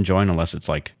why you wouldn't join unless it's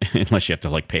like, unless you have to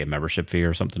like pay a membership fee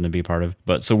or something to be part of.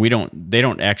 But so they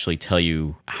don't actually tell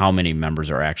you how many members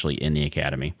are actually in the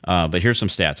Academy. But here's some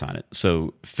stats on it.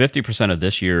 So 50% of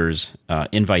this year's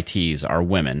invitees are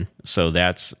women. So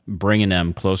that's bringing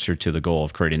them closer to the goal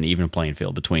of creating an even playing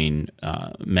field between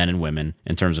men and women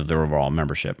in terms of their overall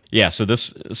membership. Yeah, so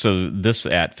this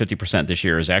at 50% this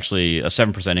year is actually a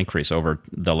 7% increase over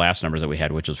the last numbers that we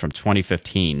had, which was from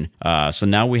 2015. So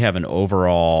now we have an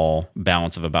overall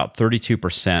balance of about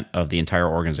 32% of the entire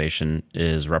organization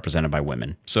is represented by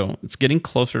women. So it's getting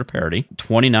closer to parity.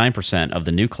 29% of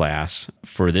the new class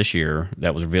for this year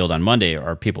that was revealed on Monday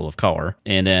are people of color.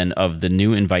 And then of the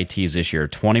new invitees this year,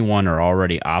 21 are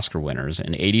already Oscar winners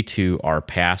and 82 are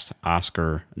past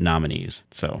Oscar nominees.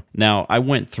 So now I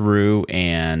went through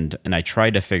and I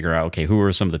tried to figure out, okay, who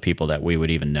were some of the people that we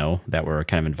would even know that were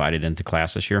kind of invited into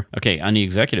class this year? Okay, on the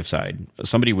executive side,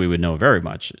 somebody we would know very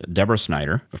much, Deborah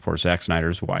Snyder, of course, Zack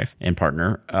Snyder's wife and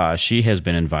partner. She has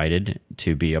been invited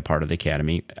to be a part of the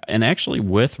Academy, and actually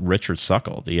with Richard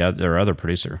Suckle, their other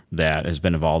producer, that has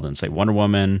been involved in, say, Wonder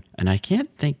Woman. And I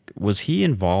can't think, was he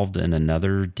involved in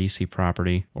another DC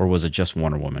property, or was it just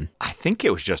Wonder Woman? I think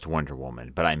it was just Wonder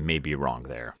Woman, but I may be wrong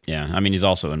there. Yeah, I mean, he's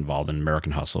also involved in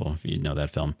American Hustle, if you know that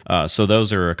film. So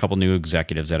those are a couple new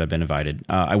executives that have been invited.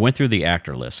 I went through the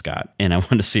actor list, Scott, and I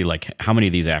wanted to see, like, how many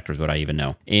of these actors would I even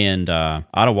know? And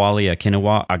Adewale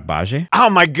Akinowa Agbaje. Oh,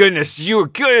 my goodness, you were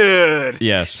good!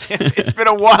 Yes. It's been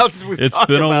a while since we've talked about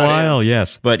him. It's been a while,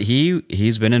 yes. But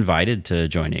he's been invited to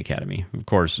join the Academy. Of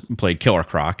course, played Killer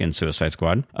Croc in Suicide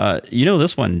Squad.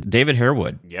 This one, David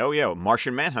Harewood. Yeah,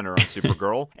 Martian Manhunter on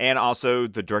Supergirl. And also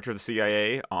the director of the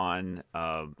CIA on,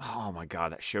 oh my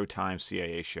God, that Showtime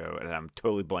CIA show that I'm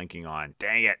totally blanking on.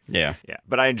 Dang it. Yeah.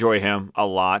 But I enjoy him a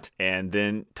lot. And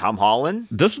then Tom Holland.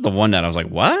 This is the one that I was like,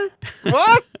 what?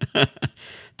 What?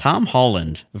 Tom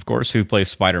Holland, of course, who plays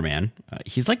Spider-Man,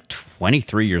 he's like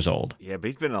 23 years old. Yeah, but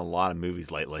he's been in a lot of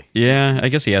movies lately. Yeah, I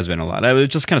guess he has been a lot. It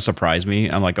just kind of surprised me.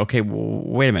 I'm like, okay, well,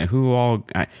 wait a minute.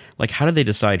 How did they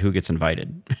decide who gets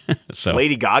invited? So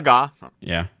Lady Gaga.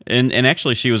 yeah, and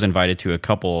actually, she was invited to a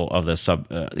couple of the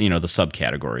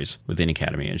subcategories within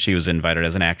Academy, and she was invited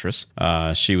as an actress.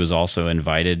 She was also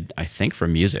invited, I think, for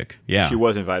music. Yeah, She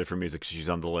was invited for music. She's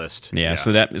on the list. yeah. Yes.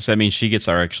 So that means she gets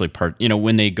our actually part.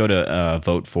 When they go to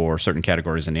vote for certain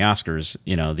categories in the Oscars,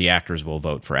 the actors will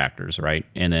vote for actors, right?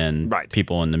 And then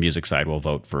people in the music side will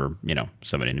vote for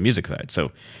somebody in the music side.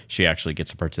 So she actually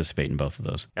gets to participate in both of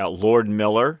those. Lord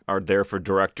Miller are there for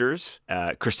directors.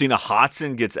 Christina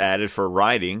Hodson gets added for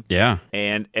writing. Yeah,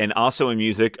 and also in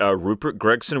music, Rupert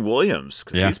Gregson Williams,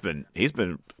 because he's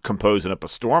been composing up a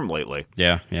storm lately.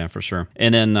 Yeah, for sure.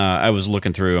 And then I was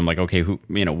looking through. I'm like, okay,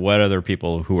 what other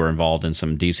people who are involved in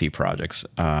some DC projects,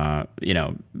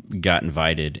 got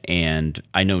invited? And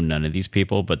I know none of these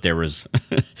people, but there was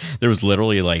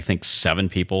literally like I think 7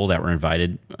 people that were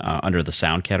invited under the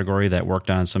sound category that worked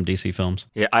on some DC films.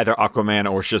 Yeah, either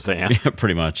Aquaman or Shazam. Yeah,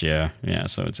 pretty much. Yeah.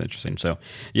 So it's interesting. So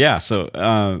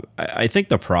I think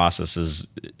the process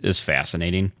is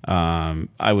fascinating.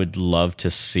 I would love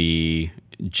to see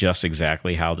just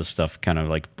exactly how the stuff kind of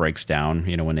like breaks down,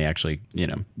 when they actually,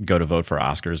 go to vote for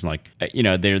Oscars, and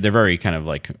like, they're very kind of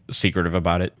like secretive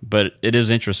about it, but it is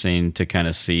interesting to kind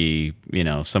of see,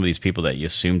 some of these people that you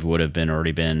assumed would have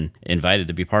already been invited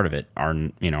to be part of it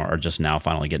are just now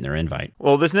finally getting their invite.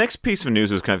 Well, this next piece of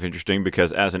news was kind of interesting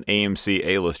because as an AMC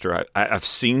A-lister, I've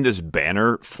seen this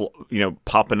banner,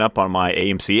 popping up on my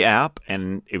AMC app,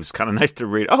 and it was kind of nice to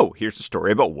read, oh, here's the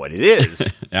story about what it is.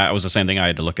 It was the same thing. I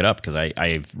had to look it up because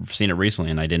I've seen it recently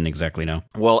and I didn't exactly know.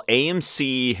 Well,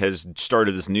 AMC has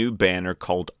started this new banner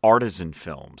called Artisan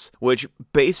Films, which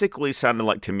basically sounded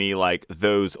like to me like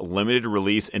those limited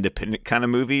release independent kind of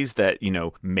movies that,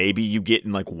 maybe you get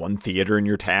in like one theater in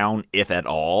your town, if at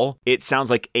all. It sounds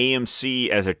like AMC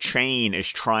as a chain is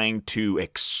trying to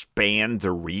expand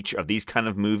the reach of these kind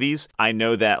of movies. I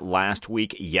know that last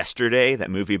week, Yesterday, that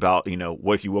movie about,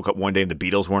 what if you woke up one day and the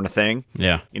Beatles weren't a thing?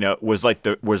 Yeah.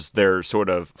 Was their sort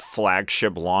of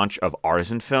flagship launch of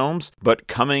Artisan Films. But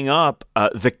coming up,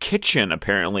 The Kitchen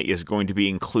apparently is going to be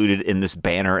included in this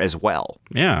banner as well.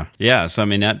 Yeah. So, I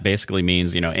mean, that basically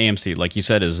means, AMC, like you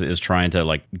said, is trying to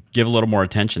like give a little more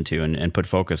attention to and put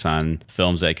focus on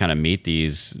films that kind of meet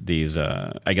these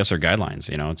I guess, are guidelines.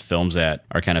 It's films that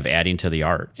are kind of adding to the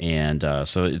art. And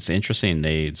so it's interesting.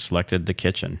 They selected The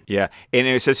Kitchen. Yeah. And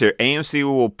it says here, AMC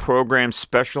will program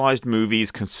specialized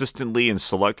movies consistently in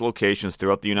select locations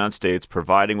throughout the United States,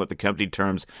 providing what the company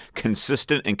terms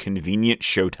consistent and convenient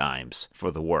showtimes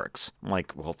for the works. I'm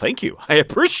like, well, thank you. I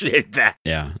appreciate that.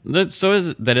 Yeah.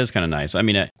 That is kind of nice. I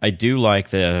mean, I do like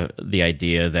the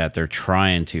idea that they're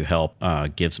trying to help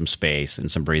give some space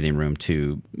and some breathing room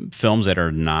to films that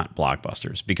are not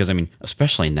blockbusters. Because, I mean,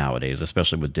 especially nowadays,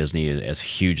 especially with Disney, as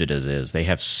huge it is, they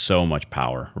have so much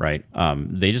power, right?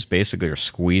 They just basically are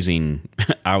squeezing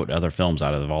out other films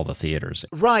out of all the theaters.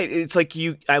 Right. It's like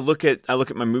I look at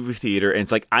my movie theater and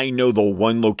it's like I know the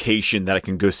one location that I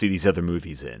can go see these other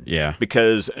movies in. Yeah.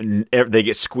 Because they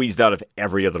get squeezed out of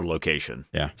every other location.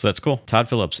 Yeah. So that's cool. Todd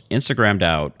Phillips Instagrammed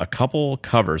out a couple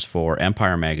covers for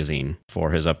Empire magazine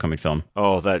for his upcoming film.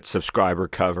 Oh, that subscriber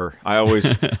cover. I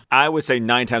would say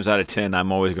 9 times out of 10,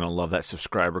 I'm always going to love that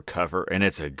subscriber cover, and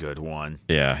it's a good one.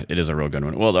 Yeah, it is a real good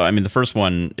one. Well, I mean, the first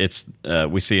one, it's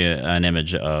we see an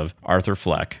image of Arthur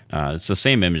Fleck. It's the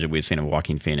same image that we'd seen of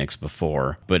Joaquin Phoenix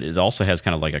before, but it also has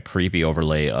kind of like a creepy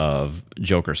overlay of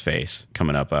Joker's face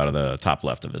coming up out of the top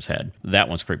left of his head. That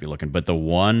one's creepy looking, but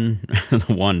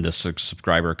the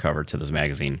subscriber cover to this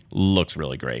magazine looks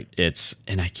really great.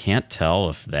 And I can't tell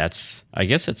if I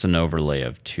guess it's an overlay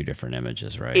of 2 different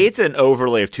images, right? It's an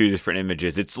overlay of 2 different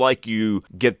images. It's like you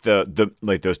get the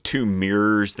like those 2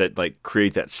 mirrors that like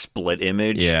create that split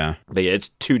image. Yeah. But yeah, it's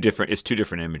 2 different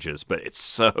images, but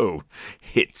mwah.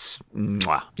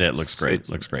 It looks great.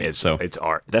 It's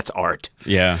art. That's art.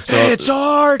 Yeah. So it's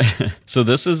art. So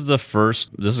this is going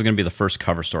to be the first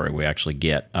cover story we actually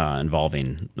get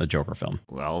involving the Joker film.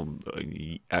 Well,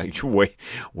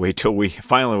 wait till we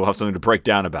finally will have something to break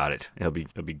down about it. It'll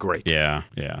be great. Yeah.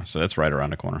 So that's right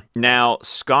around the corner. Now,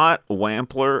 Scott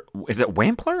Wampler, is it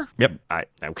Wampler? Yep.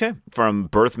 Okay. From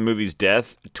Birth Movies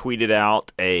Death, tweeted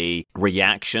out a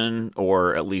reaction,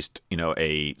 or at least,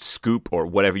 a scoop, or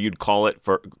whatever you'd call it,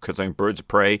 for Birds of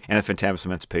Prey and the Fantabulous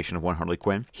Emancipation of One Harley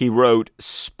Quinn. He wrote,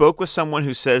 spoke with someone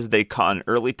who says says they caught an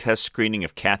early test screening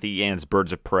of Kathy Yan's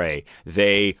Birds of Prey.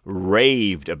 They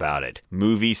raved about it.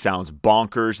 Movie sounds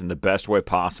bonkers in the best way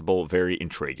possible. Very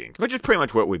intriguing. Which is pretty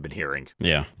much what we've been hearing.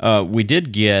 Yeah. We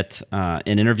did get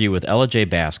an interview with Ella J.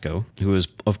 Basco, who is,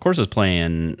 of course, is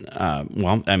playing,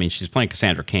 she's playing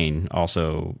Cassandra Cain,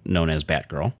 also known as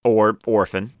Batgirl. Or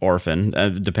Orphan. Orphan,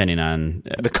 depending on...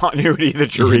 the continuity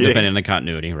that you're reading. Depending on the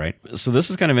continuity, right? So this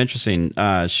is kind of interesting.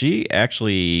 She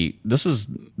actually... This is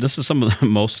some of the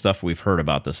most stuff we've heard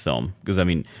about this film. Because, I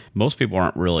mean, most people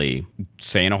aren't really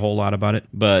saying a whole lot about it.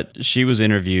 But she was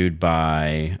interviewed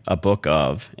by A Book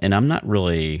Of, and I'm not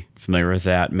really familiar with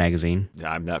that magazine.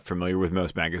 I'm not familiar with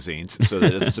most magazines, so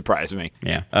that doesn't surprise me.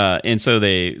 Yeah. And so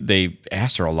they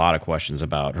asked her a lot of questions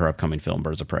about her upcoming film,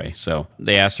 Birds of Prey. So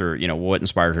they asked her, what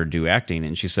inspired her to do acting.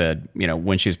 And she said,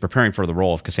 when she was preparing for the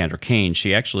role of Cassandra Cain,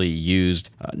 she actually used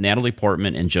Natalie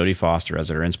Portman and Jodie Foster as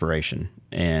her inspiration.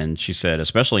 And she said,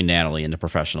 especially Natalie in The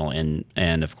Professional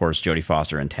and of course, Jodie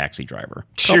Foster in Taxi Driver.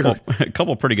 A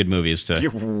couple pretty good movies to...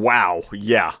 Wow.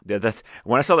 Yeah. That's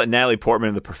when I saw that Natalie Portman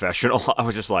in The Professional, I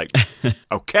was just like,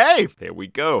 okay, there we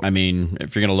go. I mean,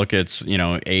 if you're going to look at,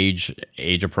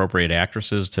 age appropriate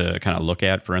actresses to kind of look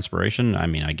at for inspiration, I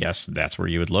mean, I guess that's where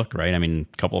you would look, right? I mean,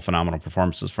 a couple of phenomenal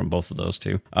performances from both of those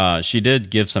two. She did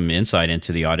give some insight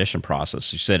into the audition process.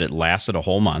 She said it lasted a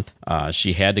whole month.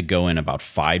 She had to go in about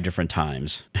 5 different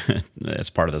times as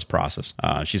part of this process.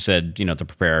 She said, to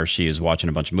prepare, she is watching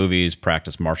a bunch of movies,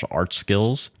 practice martial arts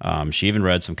skills. She even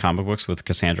read some comic books with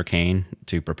Cassandra Cain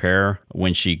to prepare.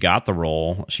 When she got the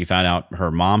role, she found out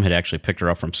her mom had actually picked her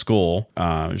up from school.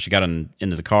 She got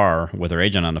into the car with her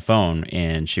agent on the phone,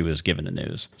 and she was given the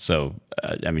news. So,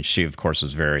 she, of course,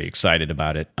 was very excited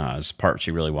about it. It's a part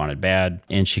she really wanted bad,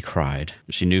 and she cried.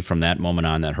 She knew from that moment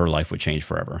on that her life would change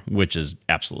forever, which is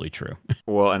absolutely true.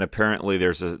 Well, and apparently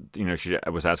there's she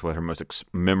was asked what her most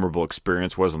memorable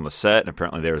experience was on the set, and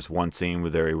apparently there was one scene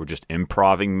where they were just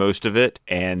improvising most of it,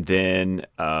 and then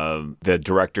the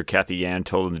director, Kathy Yan,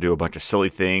 told them to do a bunch of silly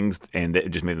things, and it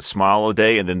just made them smile all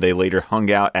day, and then they later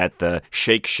hung out at the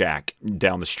Shake Shack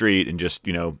down the street and just,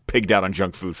 pigged out on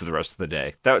junk food for the rest of the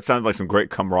day. That sounded like some great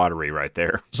camaraderie right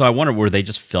there. So I wonder, were they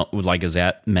just is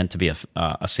that meant to be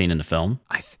a scene in the film?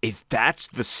 That's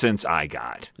the sense I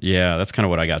got. Yeah, that's kind of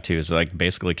what I got too. Is like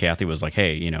basically Kathy was like,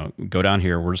 hey, go down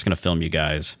here. We're just going to film you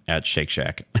guys at Shake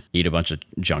Shack, eat a bunch of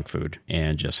junk food,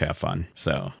 and just have fun.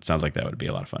 So it sounds like that would be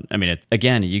a lot of fun. I mean,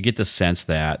 again, you get the sense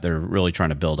that they're really trying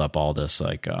to build up all this,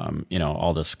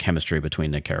 all this chemistry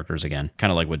between the characters again.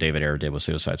 Kind of like what David Ayer did with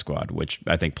Suicide Squad, which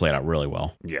I think played out really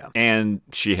well. Yeah. And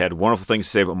she had wonderful things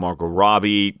to say about Margot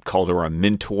Robbie, called her a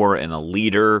mentor and a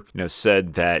leader,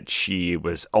 said that she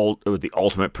was the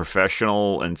ultimate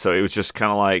professional. And so it was just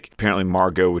kind of like, apparently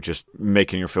Margot was just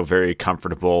making her feel very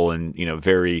comfortable and,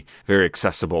 very, very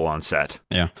accessible on set.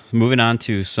 Yeah. Moving on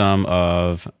to some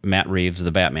of Matt Reeves,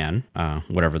 the Batman,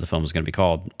 whatever the film is going to be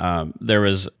called. There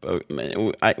was,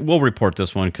 we'll report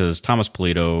this one because Thomas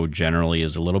Polito generally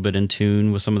is a little bit in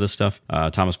tune with some of this stuff.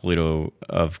 Thomas Polito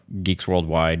of Geeks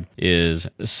Worldwide is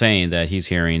saying that he's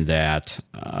hearing that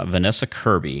Vanessa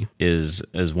Kirby is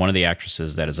one of the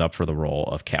actresses that is up for the role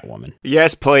of Catwoman.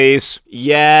 Yes, please.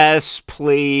 Yes,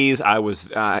 please. I was...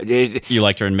 you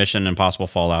liked her in Mission Impossible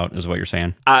Fallout, is what you're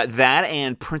saying? That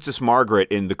and Princess Margaret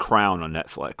in The Crown on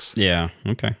Netflix. Yeah,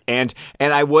 okay. And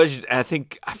I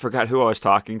forgot who I was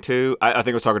talking to. I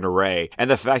think I was talking to Ray. And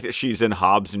the fact that she's in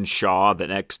Hobbs and Shaw,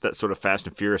 that sort of Fast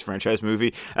and Furious franchise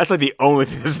movie, that's like the only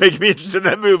thing that's making me interested in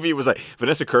that movie. Was like,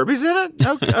 Vanessa Kirby's in it?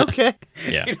 Okay.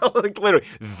 Yeah. Literally,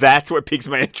 that's what piques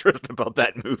my interest about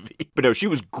that movie. But no, she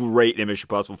was great in Mission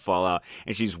Impossible Fallout,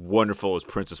 and she's wonderful as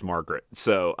Princess Margaret.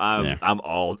 So I'm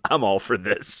all for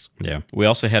this. Yeah. We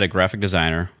also had a graphic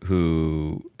designer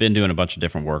who been doing a bunch of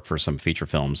different work for some feature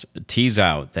films tease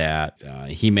out that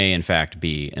he may in fact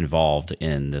be involved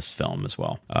in this film as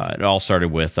well. It all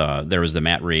started with there was the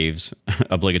Matt Reeves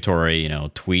obligatory,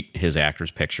 tweet his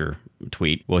actor's picture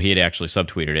tweet. Well, he had actually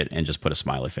subtweeted it and just put a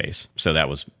smiley face. So that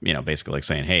was, basically like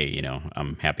saying, hey,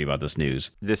 I'm happy about this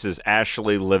news. This is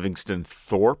Ashley Livingston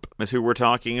Thorpe is who we're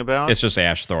talking about. It's just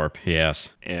Ash Thorpe,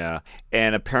 yes. Yeah.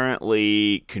 And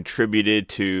apparently contributed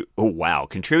to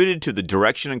the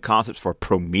direction and concepts for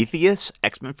Prometheus,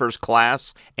 X-Men First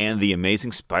Class, and The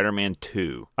Amazing Spider-Man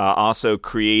 2. Also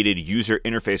created user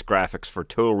interface graphics for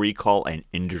Total Recall and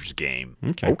Ender's Game.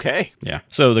 Okay. Yeah.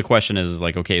 So the question is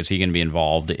is he going to be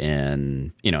involved in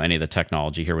than, any of the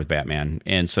technology here with Batman.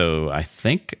 And so I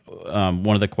think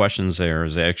one of the questions there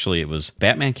is actually, it was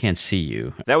Batman can't see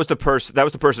you. That was the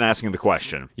person asking the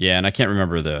question. Yeah, and I can't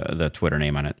remember the Twitter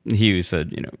name on it. He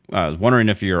said, I was wondering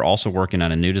if you're also working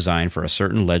on a new design for a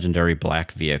certain legendary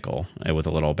black vehicle with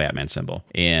a little Batman symbol.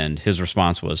 And his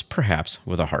response was, perhaps,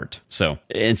 with a heart.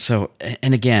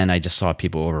 And again, I just saw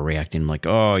people overreacting like,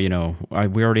 oh,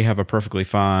 we already have a perfectly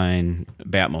fine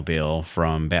Batmobile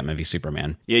from Batman v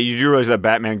Superman. Yeah, you do realize that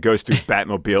Batman goes through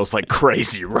Batmobiles like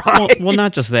crazy, right? Well,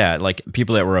 not just that. Like,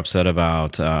 people that were upset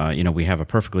about, we have a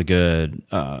perfectly good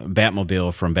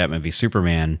Batmobile from Batman v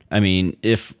Superman. I mean,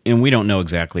 and we don't know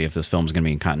exactly if this film is going to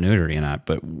be in continuity or not,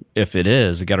 but if it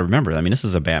is, you got to remember, I mean, this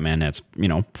is a Batman that's,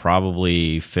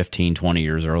 probably 15, 20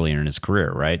 years earlier in his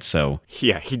career, right? So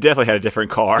yeah, he definitely had a different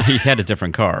car. He had a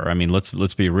different car. I mean,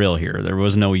 let's be real here. There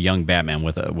was no young Batman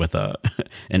with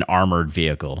an armored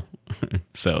vehicle.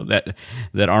 So that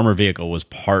armored vehicle was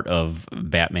part of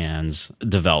Batman's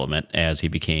development as he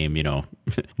became,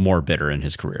 more bitter in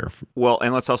his career. Well,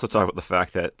 and let's also talk about the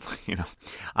fact that,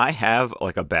 I have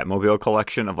like a Batmobile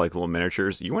collection of like little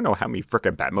miniatures. You want to know how many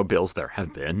frickin' Batmobiles there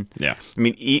have been? Yeah. I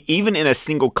mean, even in a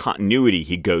single continuity,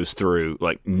 he goes through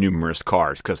like numerous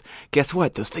cars because guess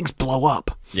what? Those things blow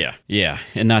up. Yeah. Yeah.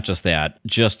 And not just that,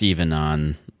 just even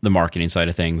on the marketing side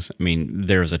of things, I mean,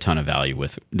 there's a ton of value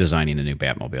with designing a new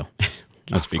Batmobile.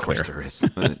 Let's be clear. Of course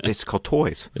there is. It's called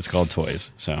toys. It's called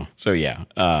toys. So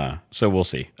yeah. So we'll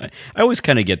see. I always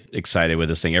kind of get excited with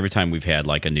this thing. Every time we've had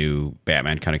like a new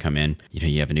Batman kind of come in,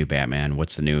 you have a new Batman.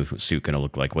 What's the new suit going to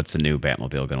look like? What's the new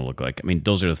Batmobile going to look like? I mean,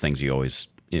 those are the things you always...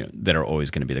 that are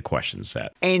always going to be the questions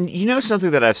set. And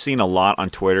something that I've seen a lot on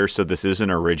Twitter, so this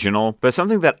isn't original, but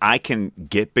something that I can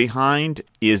get behind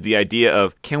is the idea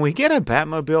of, can we get a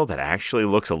Batmobile that actually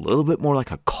looks a little bit more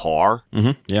like a car?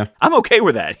 Mm-hmm. Yeah. I'm okay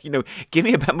with that. Give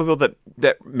me a Batmobile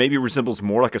that maybe resembles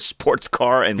more like a sports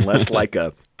car and less like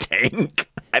a tank.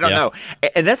 I don't know.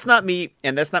 And that's not me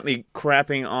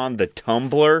crapping on the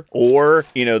Tumbler or,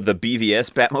 the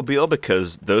BVS Batmobile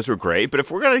because those were great. But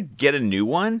if we're going to get a new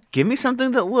one, give me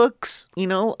something that looks, a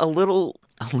little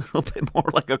bit more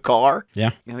like a car.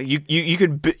 Yeah.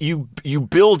 You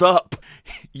build up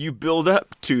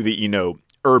to the,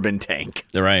 urban tank.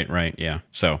 Right, yeah.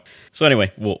 So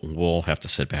anyway, we'll have to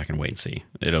sit back and wait and see.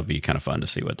 It'll be kind of fun to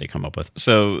see what they come up with.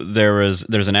 So there's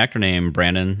an actor named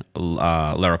Brandon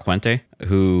Laraquente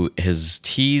who has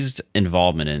teased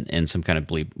involvement in some kind of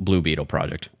Blue Beetle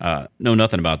project. Know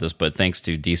nothing about this, but thanks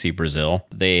to DC Brazil,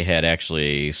 they had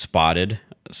actually spotted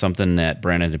something that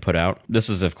Brandon had put out. This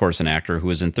is, of course, an actor who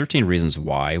was in 13 Reasons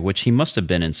Why, which he must have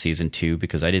been in season 2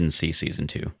 because I didn't see season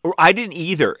 2. I didn't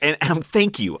either. And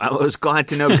thank you. I was glad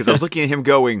to know because I was looking at him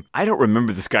going, I don't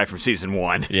remember this guy from season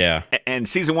 1. Yeah. And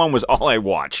season 1 was all I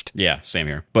watched. Yeah, same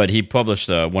here. But he published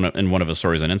in one of his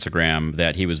stories on Instagram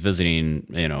that he was visiting,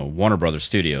 Warner Brothers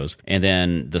Studios. And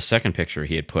then the second picture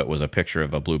he had put was a picture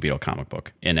of a Blue Beetle comic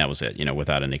book. And that was it,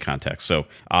 without any context. So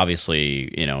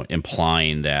obviously,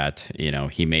 implying that,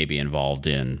 he may be involved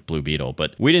in Blue Beetle,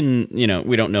 but we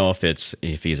don't know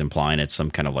if he's implying it's some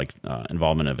kind of like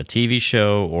involvement of a TV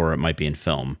show or it might be in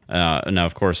film. Now,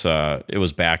 of course, it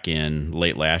was back in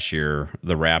late last year,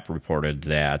 The Wrap reported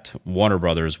that Warner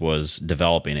Brothers was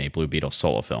developing a Blue Beetle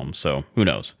solo film. So who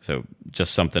knows? So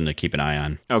just something to keep an eye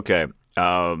on. Okay.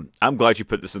 I'm glad you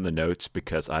put this in the notes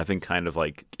because I've been kind of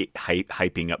like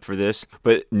hyping up for this.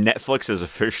 But Netflix has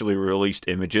officially released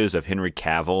images of Henry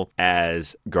Cavill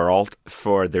as Geralt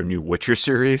for their new Witcher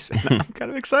series. And I'm kind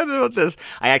of excited about this.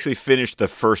 I actually finished the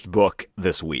first book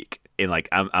this week. And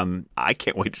I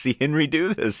can't wait to see Henry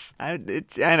do this. I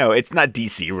know it's not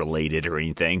DC related or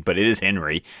anything, but it is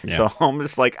Henry. Yeah. So I'm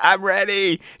just like, I'm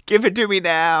ready. Give it to me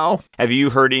now. Have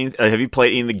you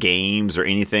played any of the games or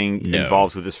anything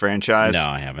involved with this franchise? No,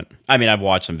 I haven't. I mean, I've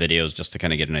watched some videos just to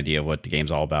kind of get an idea of what the game's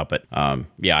all about, but I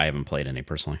haven't played any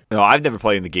personally. No, I've never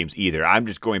played in the games either. I'm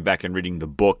just going back and reading the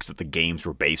books that the games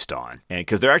were based on, and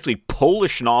because they're actually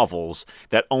Polish novels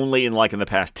that only in the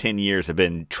past 10 years have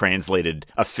been translated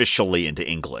officially into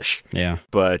English. Yeah.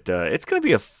 But it's going to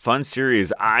be a fun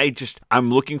series.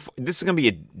 I'm looking for, this is going to be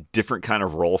a different kind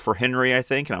of role for Henry, I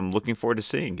think, and I'm looking forward to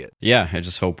seeing it. Yeah, I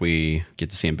just hope we get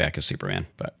to see him back as Superman,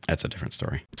 but that's a different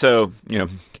story. So,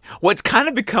 what's kind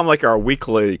of become like our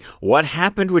weekly, what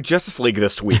happened with Justice League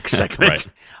this week segment.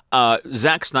 Right.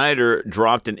 Zack Snyder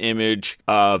dropped an image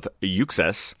of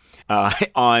Uxas,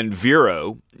 on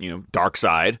Vero, Dark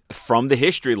Side, from the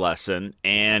history lesson,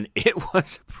 and it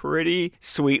was a pretty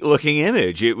sweet looking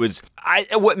image. It was,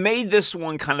 what made this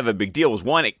one kind of a big deal was,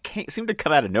 one, it seemed to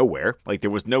come out of nowhere. Like, there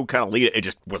was no kind of lead, it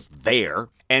just was there.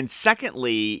 And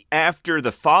secondly, after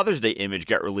the Father's Day image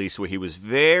got released where he was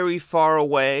very far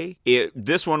away,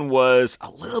 this one was a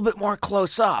little bit more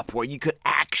close up, where you could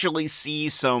actually see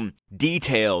some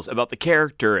details about the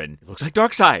character, and it looks like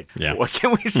Darkseid. Yeah. What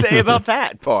can we say about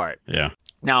that part? Yeah.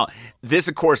 Now, this,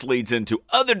 of course, leads into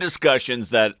other discussions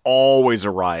that always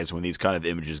arise when these kind of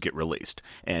images get released.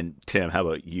 And, Tim, how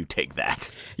about you take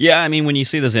that? Yeah, I mean, when you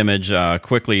see this image,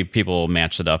 quickly people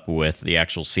match it up with the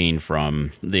actual scene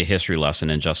from the history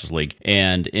lesson in Justice League.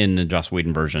 And in the Joss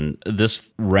Whedon version,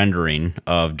 this rendering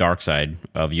of Darkseid,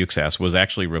 of Uxas, was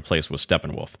actually replaced with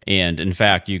Steppenwolf. And, in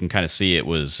fact, you can kind of see it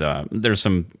was, there's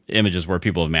some images where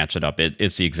people have matched it up.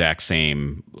 It's the exact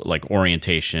same, like,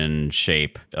 orientation,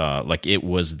 shape, like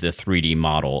it was the 3D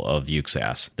model of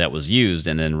Uxas that was used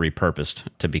and then repurposed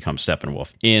to become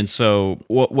Steppenwolf. And so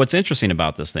what's interesting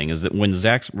about this thing is that when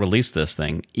Zack released this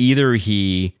thing, either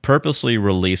he purposely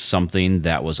released something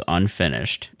that was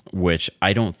unfinished, which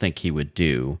I don't think he would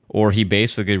do, or he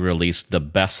basically released the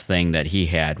best thing that he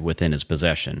had within his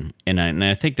possession. And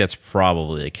I think that's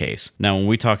probably the case. Now, when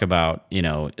we talk about,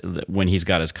 when he's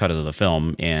got his cut of the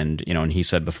film, and, and he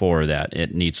said before that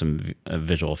it needs some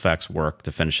visual effects work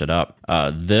to finish it up,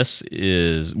 this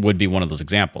would be one of those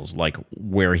examples, like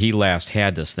where he last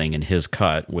had this thing in his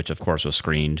cut, which of course was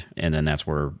screened, and then that's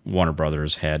where Warner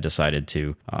Brothers had decided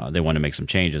to, they wanted to make some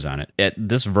changes on it. At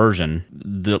this version,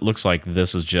 it looks like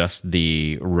this is just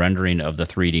the rendering of the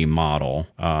 3D model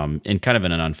in kind of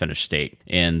in an unfinished state.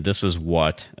 And this is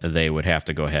what they would have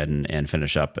to go ahead and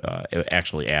finish up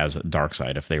actually as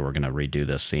Darkseid if they were going to redo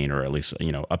this scene, or at least,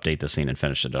 update the scene and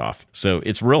finish it off. So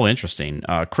it's real interesting.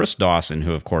 Chris Dawson,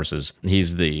 who of course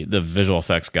he's the visual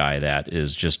effects guy that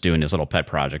is just doing his little pet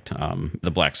project,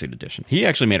 the Black Suit Edition. He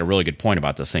actually made a really good point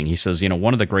about this thing. He says,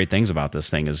 one of the great things about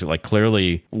this thing is, like,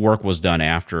 clearly work was done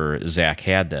after Zack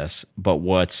had this, but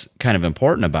what's kind of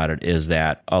important about it is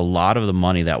that a lot of the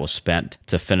money that was spent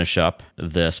to finish up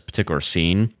this particular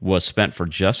scene was spent for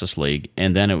Justice League,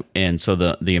 and so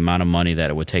the amount of money that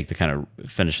it would take to kind of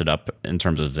finish it up in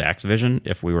terms of Zack's vision,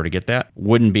 if we were to get that,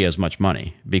 wouldn't be as much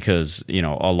money, because a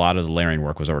lot of the layering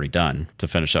work was already done to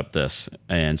finish up this,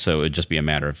 and so it'd just be a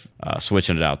matter of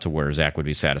switching it out to where Zack would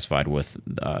be satisfied with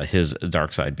his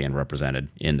Darkseid being represented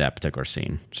in that particular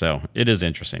scene. So it is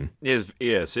interesting.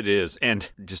 Yes, it is. And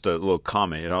just a little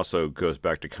comment, it also goes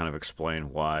back to kind of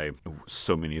explain why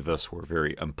so many of us were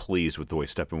very unpleased with the way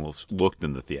Steppenwolf looked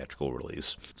in the theatrical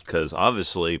release. Because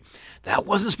obviously that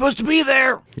wasn't supposed to be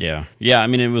there. Yeah. I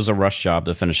mean, it was a rush job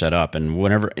to finish that up, and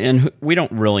we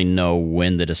don't really know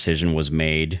when the decision was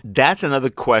made. That's another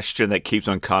question that keeps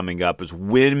on coming up: is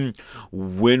when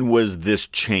was this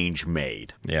change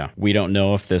made? Yeah, we don't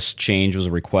know if this change was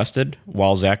requested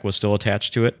while Zack was still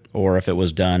attached to it, or if it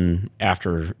was done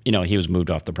after he was moved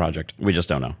off the project. We just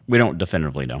don't know. We don't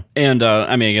definitively know. And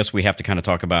I guess we have to kind of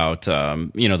talk about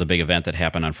the big event that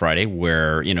happened on Friday,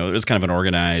 where it was kind of an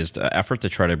organized effort to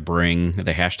try to bring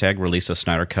the hashtag Release a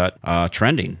Snyder Cut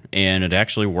trending, and it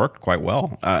actually worked quite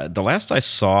well. The last I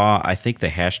saw, I think the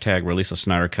hashtag Release a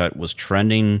Snyder Cut was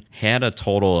trending, had a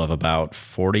total of about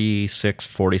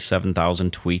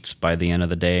 47,000 tweets by the end of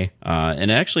the day,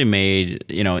 and it actually made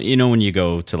when you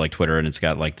go to like Twitter and it's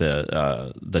got like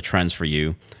the trends for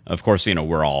you. Of course,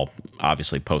 we're all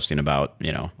obviously posting about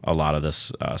a lot of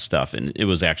this stuff, and it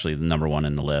was actually the number one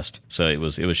in the list. So it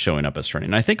was showing up as trending.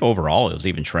 And I think overall it was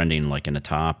even trending like in the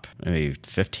top maybe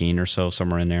 15 or so,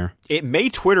 somewhere in there. It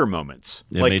made Twitter moments.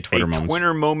 It made Twitter moments.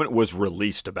 Twitter moment was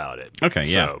released about it. Okay,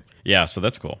 yeah. Yeah, so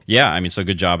that's cool. Yeah, so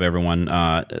good job, everyone.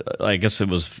 I guess it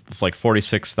was like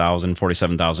 47,000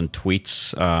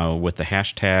 tweets with the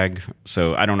hashtag.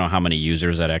 So I don't know how many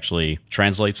users that actually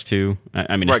translates to.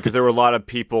 Right, because there were a lot of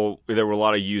people, there were a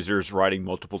lot of users writing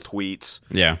multiple tweets.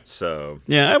 Yeah. So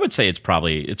yeah, I would say it's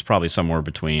probably somewhere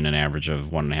between an average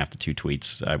of 1.5 to 2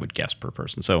 tweets, I would guess, per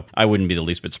person. So I wouldn't be the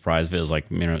least bit surprised if it was like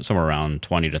somewhere around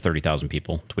 20 to 30,000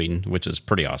 people tweeting, which is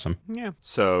pretty awesome. Yeah.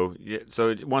 So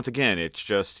once again, it's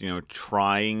just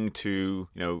trying to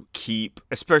keep,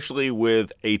 especially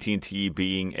with AT&T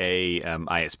being a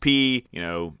ISP,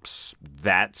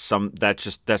 that's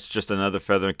just another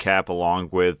feather in the cap, along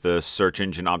with the search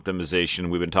engine optimization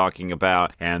we've been talking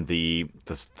about, and the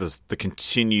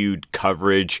continued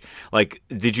coverage. Like,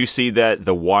 did you see that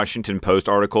the Washington Post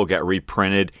article got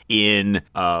reprinted in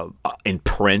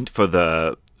print for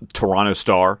the Toronto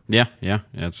Star. Yeah.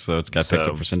 So it's got picked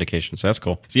up for syndication. So that's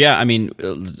cool. So yeah, I mean,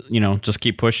 just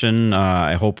keep pushing.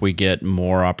 I hope we get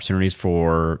more opportunities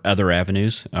for other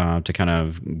avenues to kind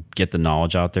of get the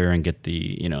knowledge out there and get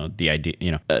the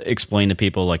idea, explain to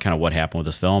people like kind of what happened with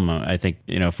this film. I think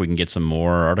if we can get some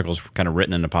more articles kind of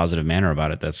written in a positive manner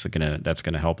about it, that's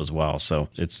gonna help as well. So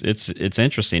it's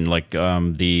interesting. Like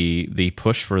the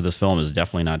push for this film is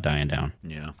definitely not dying down.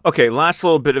 Yeah. Okay. Last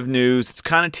little bit of news. It's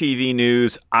kind of TV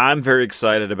news. I'm very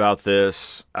excited about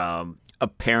this.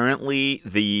 Apparently,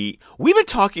 we've been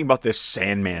talking about this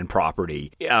Sandman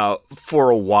property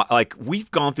for a while. Like, we've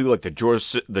gone through like the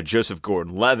Joseph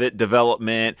Gordon-Levitt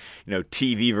development,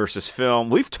 TV versus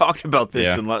film. We've talked about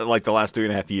this in like the last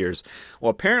 3.5 years. Well,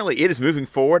 apparently, it is moving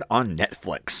forward on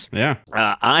Netflix. Yeah,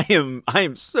 I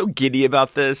am so giddy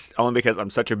about this only because I'm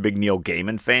such a big Neil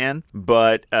Gaiman fan.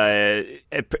 But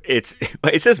it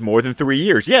says more than 3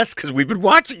 years. Yes, because we've been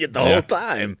watching it the whole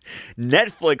time.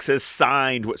 Netflix has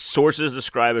signed what sources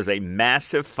describe as a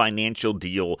massive financial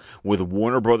deal with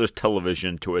Warner Brothers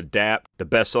Television to adapt the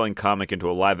best-selling comic into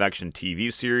a live-action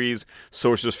TV series.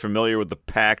 Sources familiar with the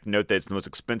pact note that it's the most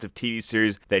expensive TV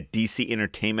series that DC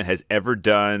Entertainment has ever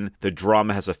done. The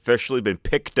drama has officially been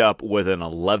picked up with an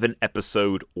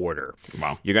 11-episode order.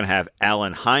 Wow. You're going to have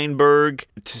Alan Heinberg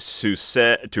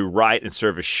to write and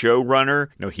serve as showrunner.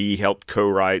 He helped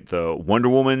co-write the Wonder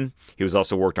Woman. He was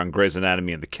also worked on Grey's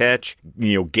Anatomy and The Catch.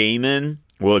 Neil Gaiman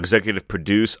will executive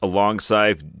produce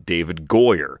alongside David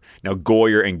Goyer. Now,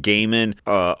 Goyer and Gaiman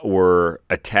were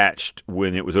attached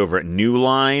when it was over at New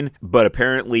Line, but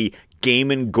apparently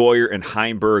Gaiman, Goyer, and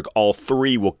Heinberg, all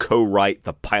three will co-write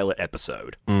the pilot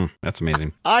episode. That's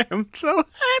amazing. I am so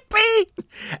happy.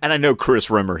 And I know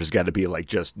Chris Rimmer has got to be like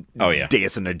just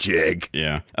dancing a jig.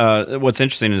 Yeah. What's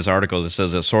interesting in this article is it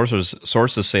says that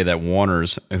sources say that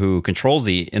Warner's, who controls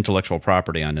the intellectual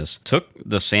property on this, took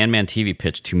the Sandman TV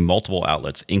pitch to multiple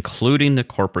outlets, including the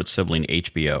corporate sibling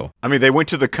HBO. I mean, they went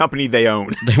to the company they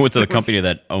own. They went to the company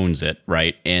that owns it,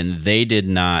 right? And they did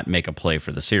not make a play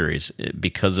for the series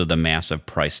because of the massive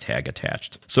price tag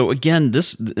attached. So again,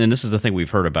 this is the thing we've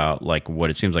heard about, like what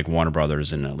it seems like Warner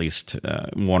Brothers and at least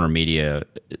Warner Media,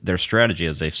 their strategy,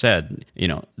 as they've said,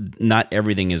 not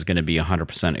everything is going to be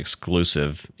 100%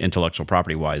 exclusive intellectual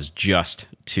property wise just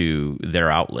to their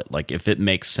outlet. Like if it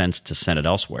makes sense to send it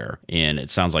elsewhere, and it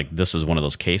sounds like this is one of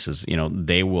those cases,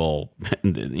 they will,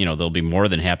 they'll be more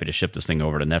than happy to ship this thing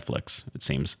over to Netflix, it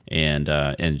seems, and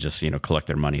just collect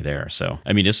their money there. So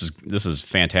I mean, this is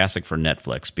fantastic for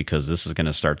Netflix because this is going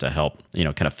to start to help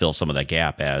kind of fill some of that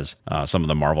gap as some of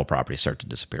the Marvel properties start to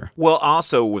disappear. Well,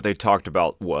 also what they talked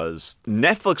about was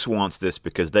Netflix wants this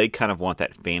because they kind of want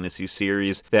that fantasy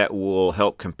series that will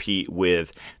help compete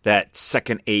with that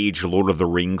second age Lord of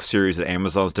the Rings series that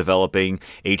Amazon's developing.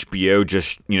 HBO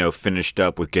just finished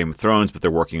up with Game of Thrones, but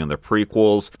they're working on their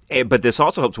prequels. But this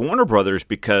also helps Warner Brothers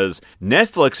because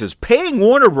Netflix is paying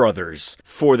Warner Brothers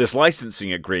for this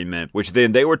licensing agreement, which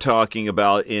then they were talking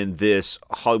about in this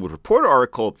Hollywood Reporter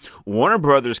article. Warner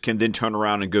Brothers can then turn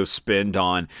around and go spend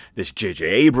on this J.J.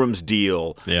 Abrams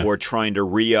deal or trying to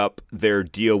re-up their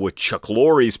deal with Chuck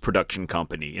Lorre's production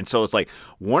company. And so it's like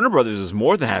Warner Brothers is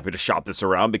more than happy to shop this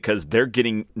around because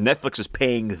Netflix is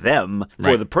paying them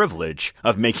for the privilege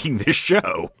of making this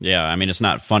show. Yeah, I mean, it's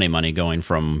not funny money going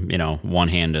from, one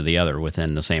hand to the other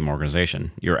within the same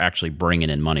organization. You're actually bringing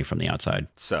in money from the outside.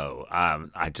 So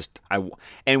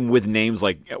and with names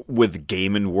like with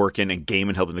Gaiman working and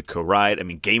Gaiman helping to co-write, I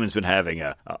mean, Gaiman's been having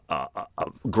a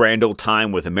grand old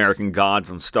time with American Gods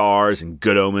and Stars and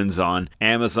Good Omens on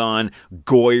Amazon.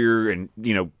 Goyer and,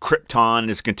 Krypton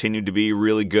has continued to be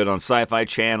really good on Sci-Fi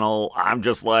Channel. I'm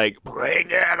just like, bring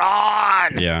it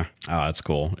on! Yeah. Oh, that's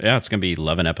cool. Yeah, it's going to be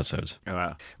 11 episodes.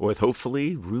 With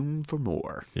hopefully room for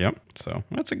more. Yep. So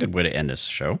that's a good way to end this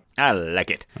show. I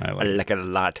like it. I like it a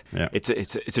lot. Yeah. It's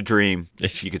a dream,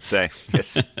 you could say.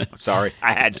 Yes. Sorry.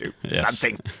 I had to. Yes.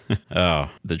 Something. Oh,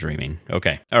 the dreaming.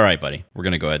 Okay. All right, buddy. We're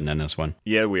going to go ahead and end this one.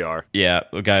 Yeah, we are. Yeah,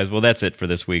 well, guys. Well, that's it for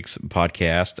this week's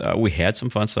podcast. We had some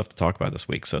fun stuff to talk about this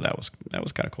week, so that was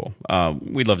kind of cool.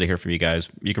 We'd love to hear from you guys.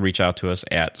 You can reach out to us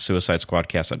at Suicide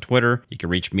Squadcast on Twitter. You can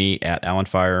reach me at Alan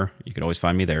Fire. You can always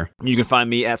find me there. You can find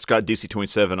me at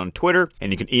ScottDC27 on Twitter,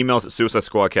 and you can email us at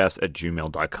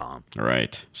suicideSquadcast@gmail.com. All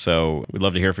right. So we'd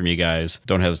love to hear from you guys.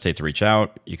 Don't hesitate to reach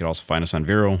out. You can also find us on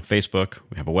Vero, Facebook.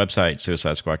 We have a website,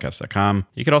 suicidesquadcast.com.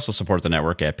 You can also support the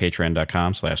network at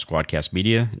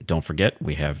patreon.com/squadcastmedia. Don't forget,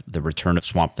 we have the return of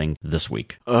Swamp Thing this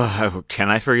week. Can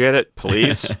I forget it?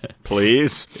 Please?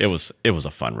 Please? It was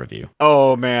a fun review.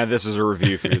 Oh, man, this is a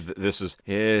review for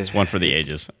it's one for the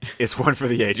ages. It's one for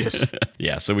the ages.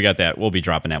 Yeah, so we got got that. We'll be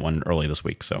dropping that one early this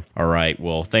week. So, all right.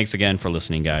 Well, thanks again for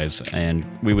listening, guys. And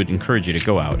we would encourage you to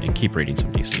go out and keep reading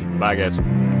some DC. Bye, guys.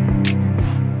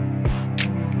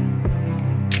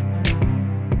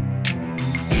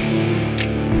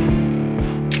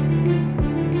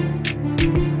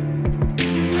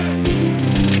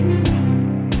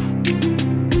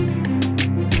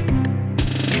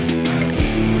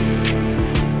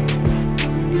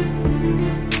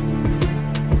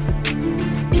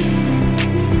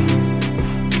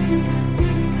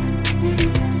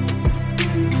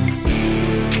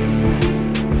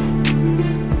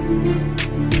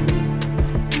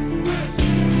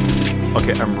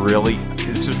 Okay,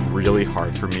 this is really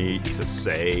hard for me to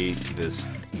say this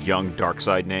young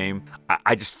Darkseid name.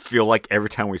 I just feel like every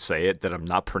time we say it that I'm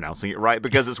not pronouncing it right,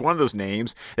 because it's one of those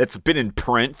names that's been in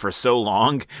print for so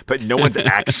long, but no one's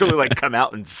actually like come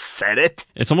out and said it.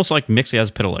 It's almost like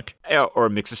Mixyazpidalik. Or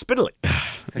Mixyazpidalik.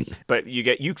 But you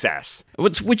get Uxas.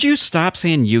 Would you stop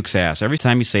saying Uxas? Every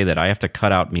time you say that, I have to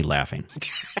cut out me laughing.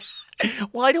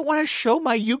 Well, I don't want to show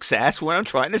my Uxas when I'm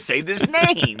trying to say this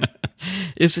name.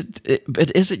 Is it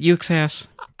Uxas?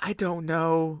 I don't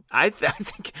know. I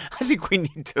think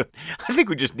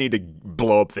we just need to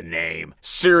blow up the name.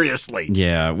 Seriously.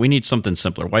 Yeah, we need something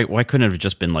simpler. Why couldn't it have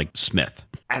just been like Smith?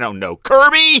 I don't know.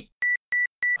 Kirby?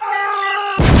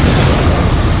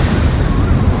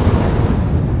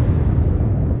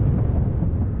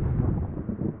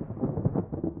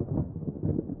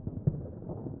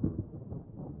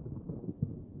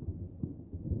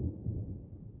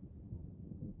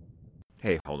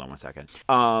 Hey, hold on 1 second.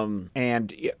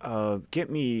 Get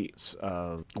me.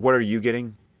 What are you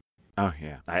getting? Oh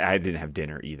yeah, I didn't have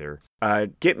dinner either.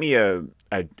 Get me a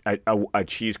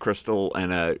cheese crystal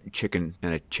and a chicken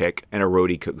and a chick and a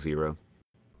roti Coke Zero.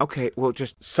 Okay, well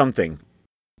just something.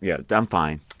 Yeah, I'm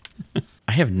fine.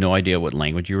 I have no idea what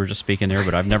language you were just speaking there,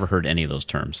 but I've never heard any of those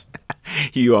terms.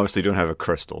 You obviously don't have a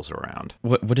crystals around.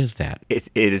 What is that? It's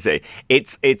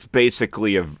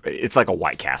basically it's like a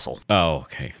White Castle. Oh,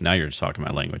 okay. Now you're just talking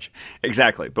my language.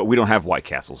 Exactly, but we don't have White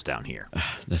Castles down here.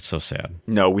 That's so sad.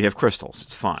 No, we have crystals.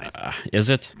 It's fine. Is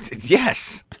it?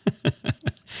 Yes.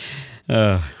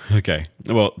 Okay.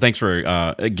 Well, thanks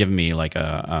for giving me like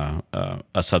a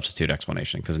substitute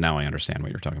explanation, because now I understand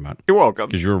what you're talking about. You're welcome.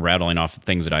 Because you were rattling off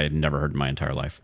things that I had never heard in my entire life.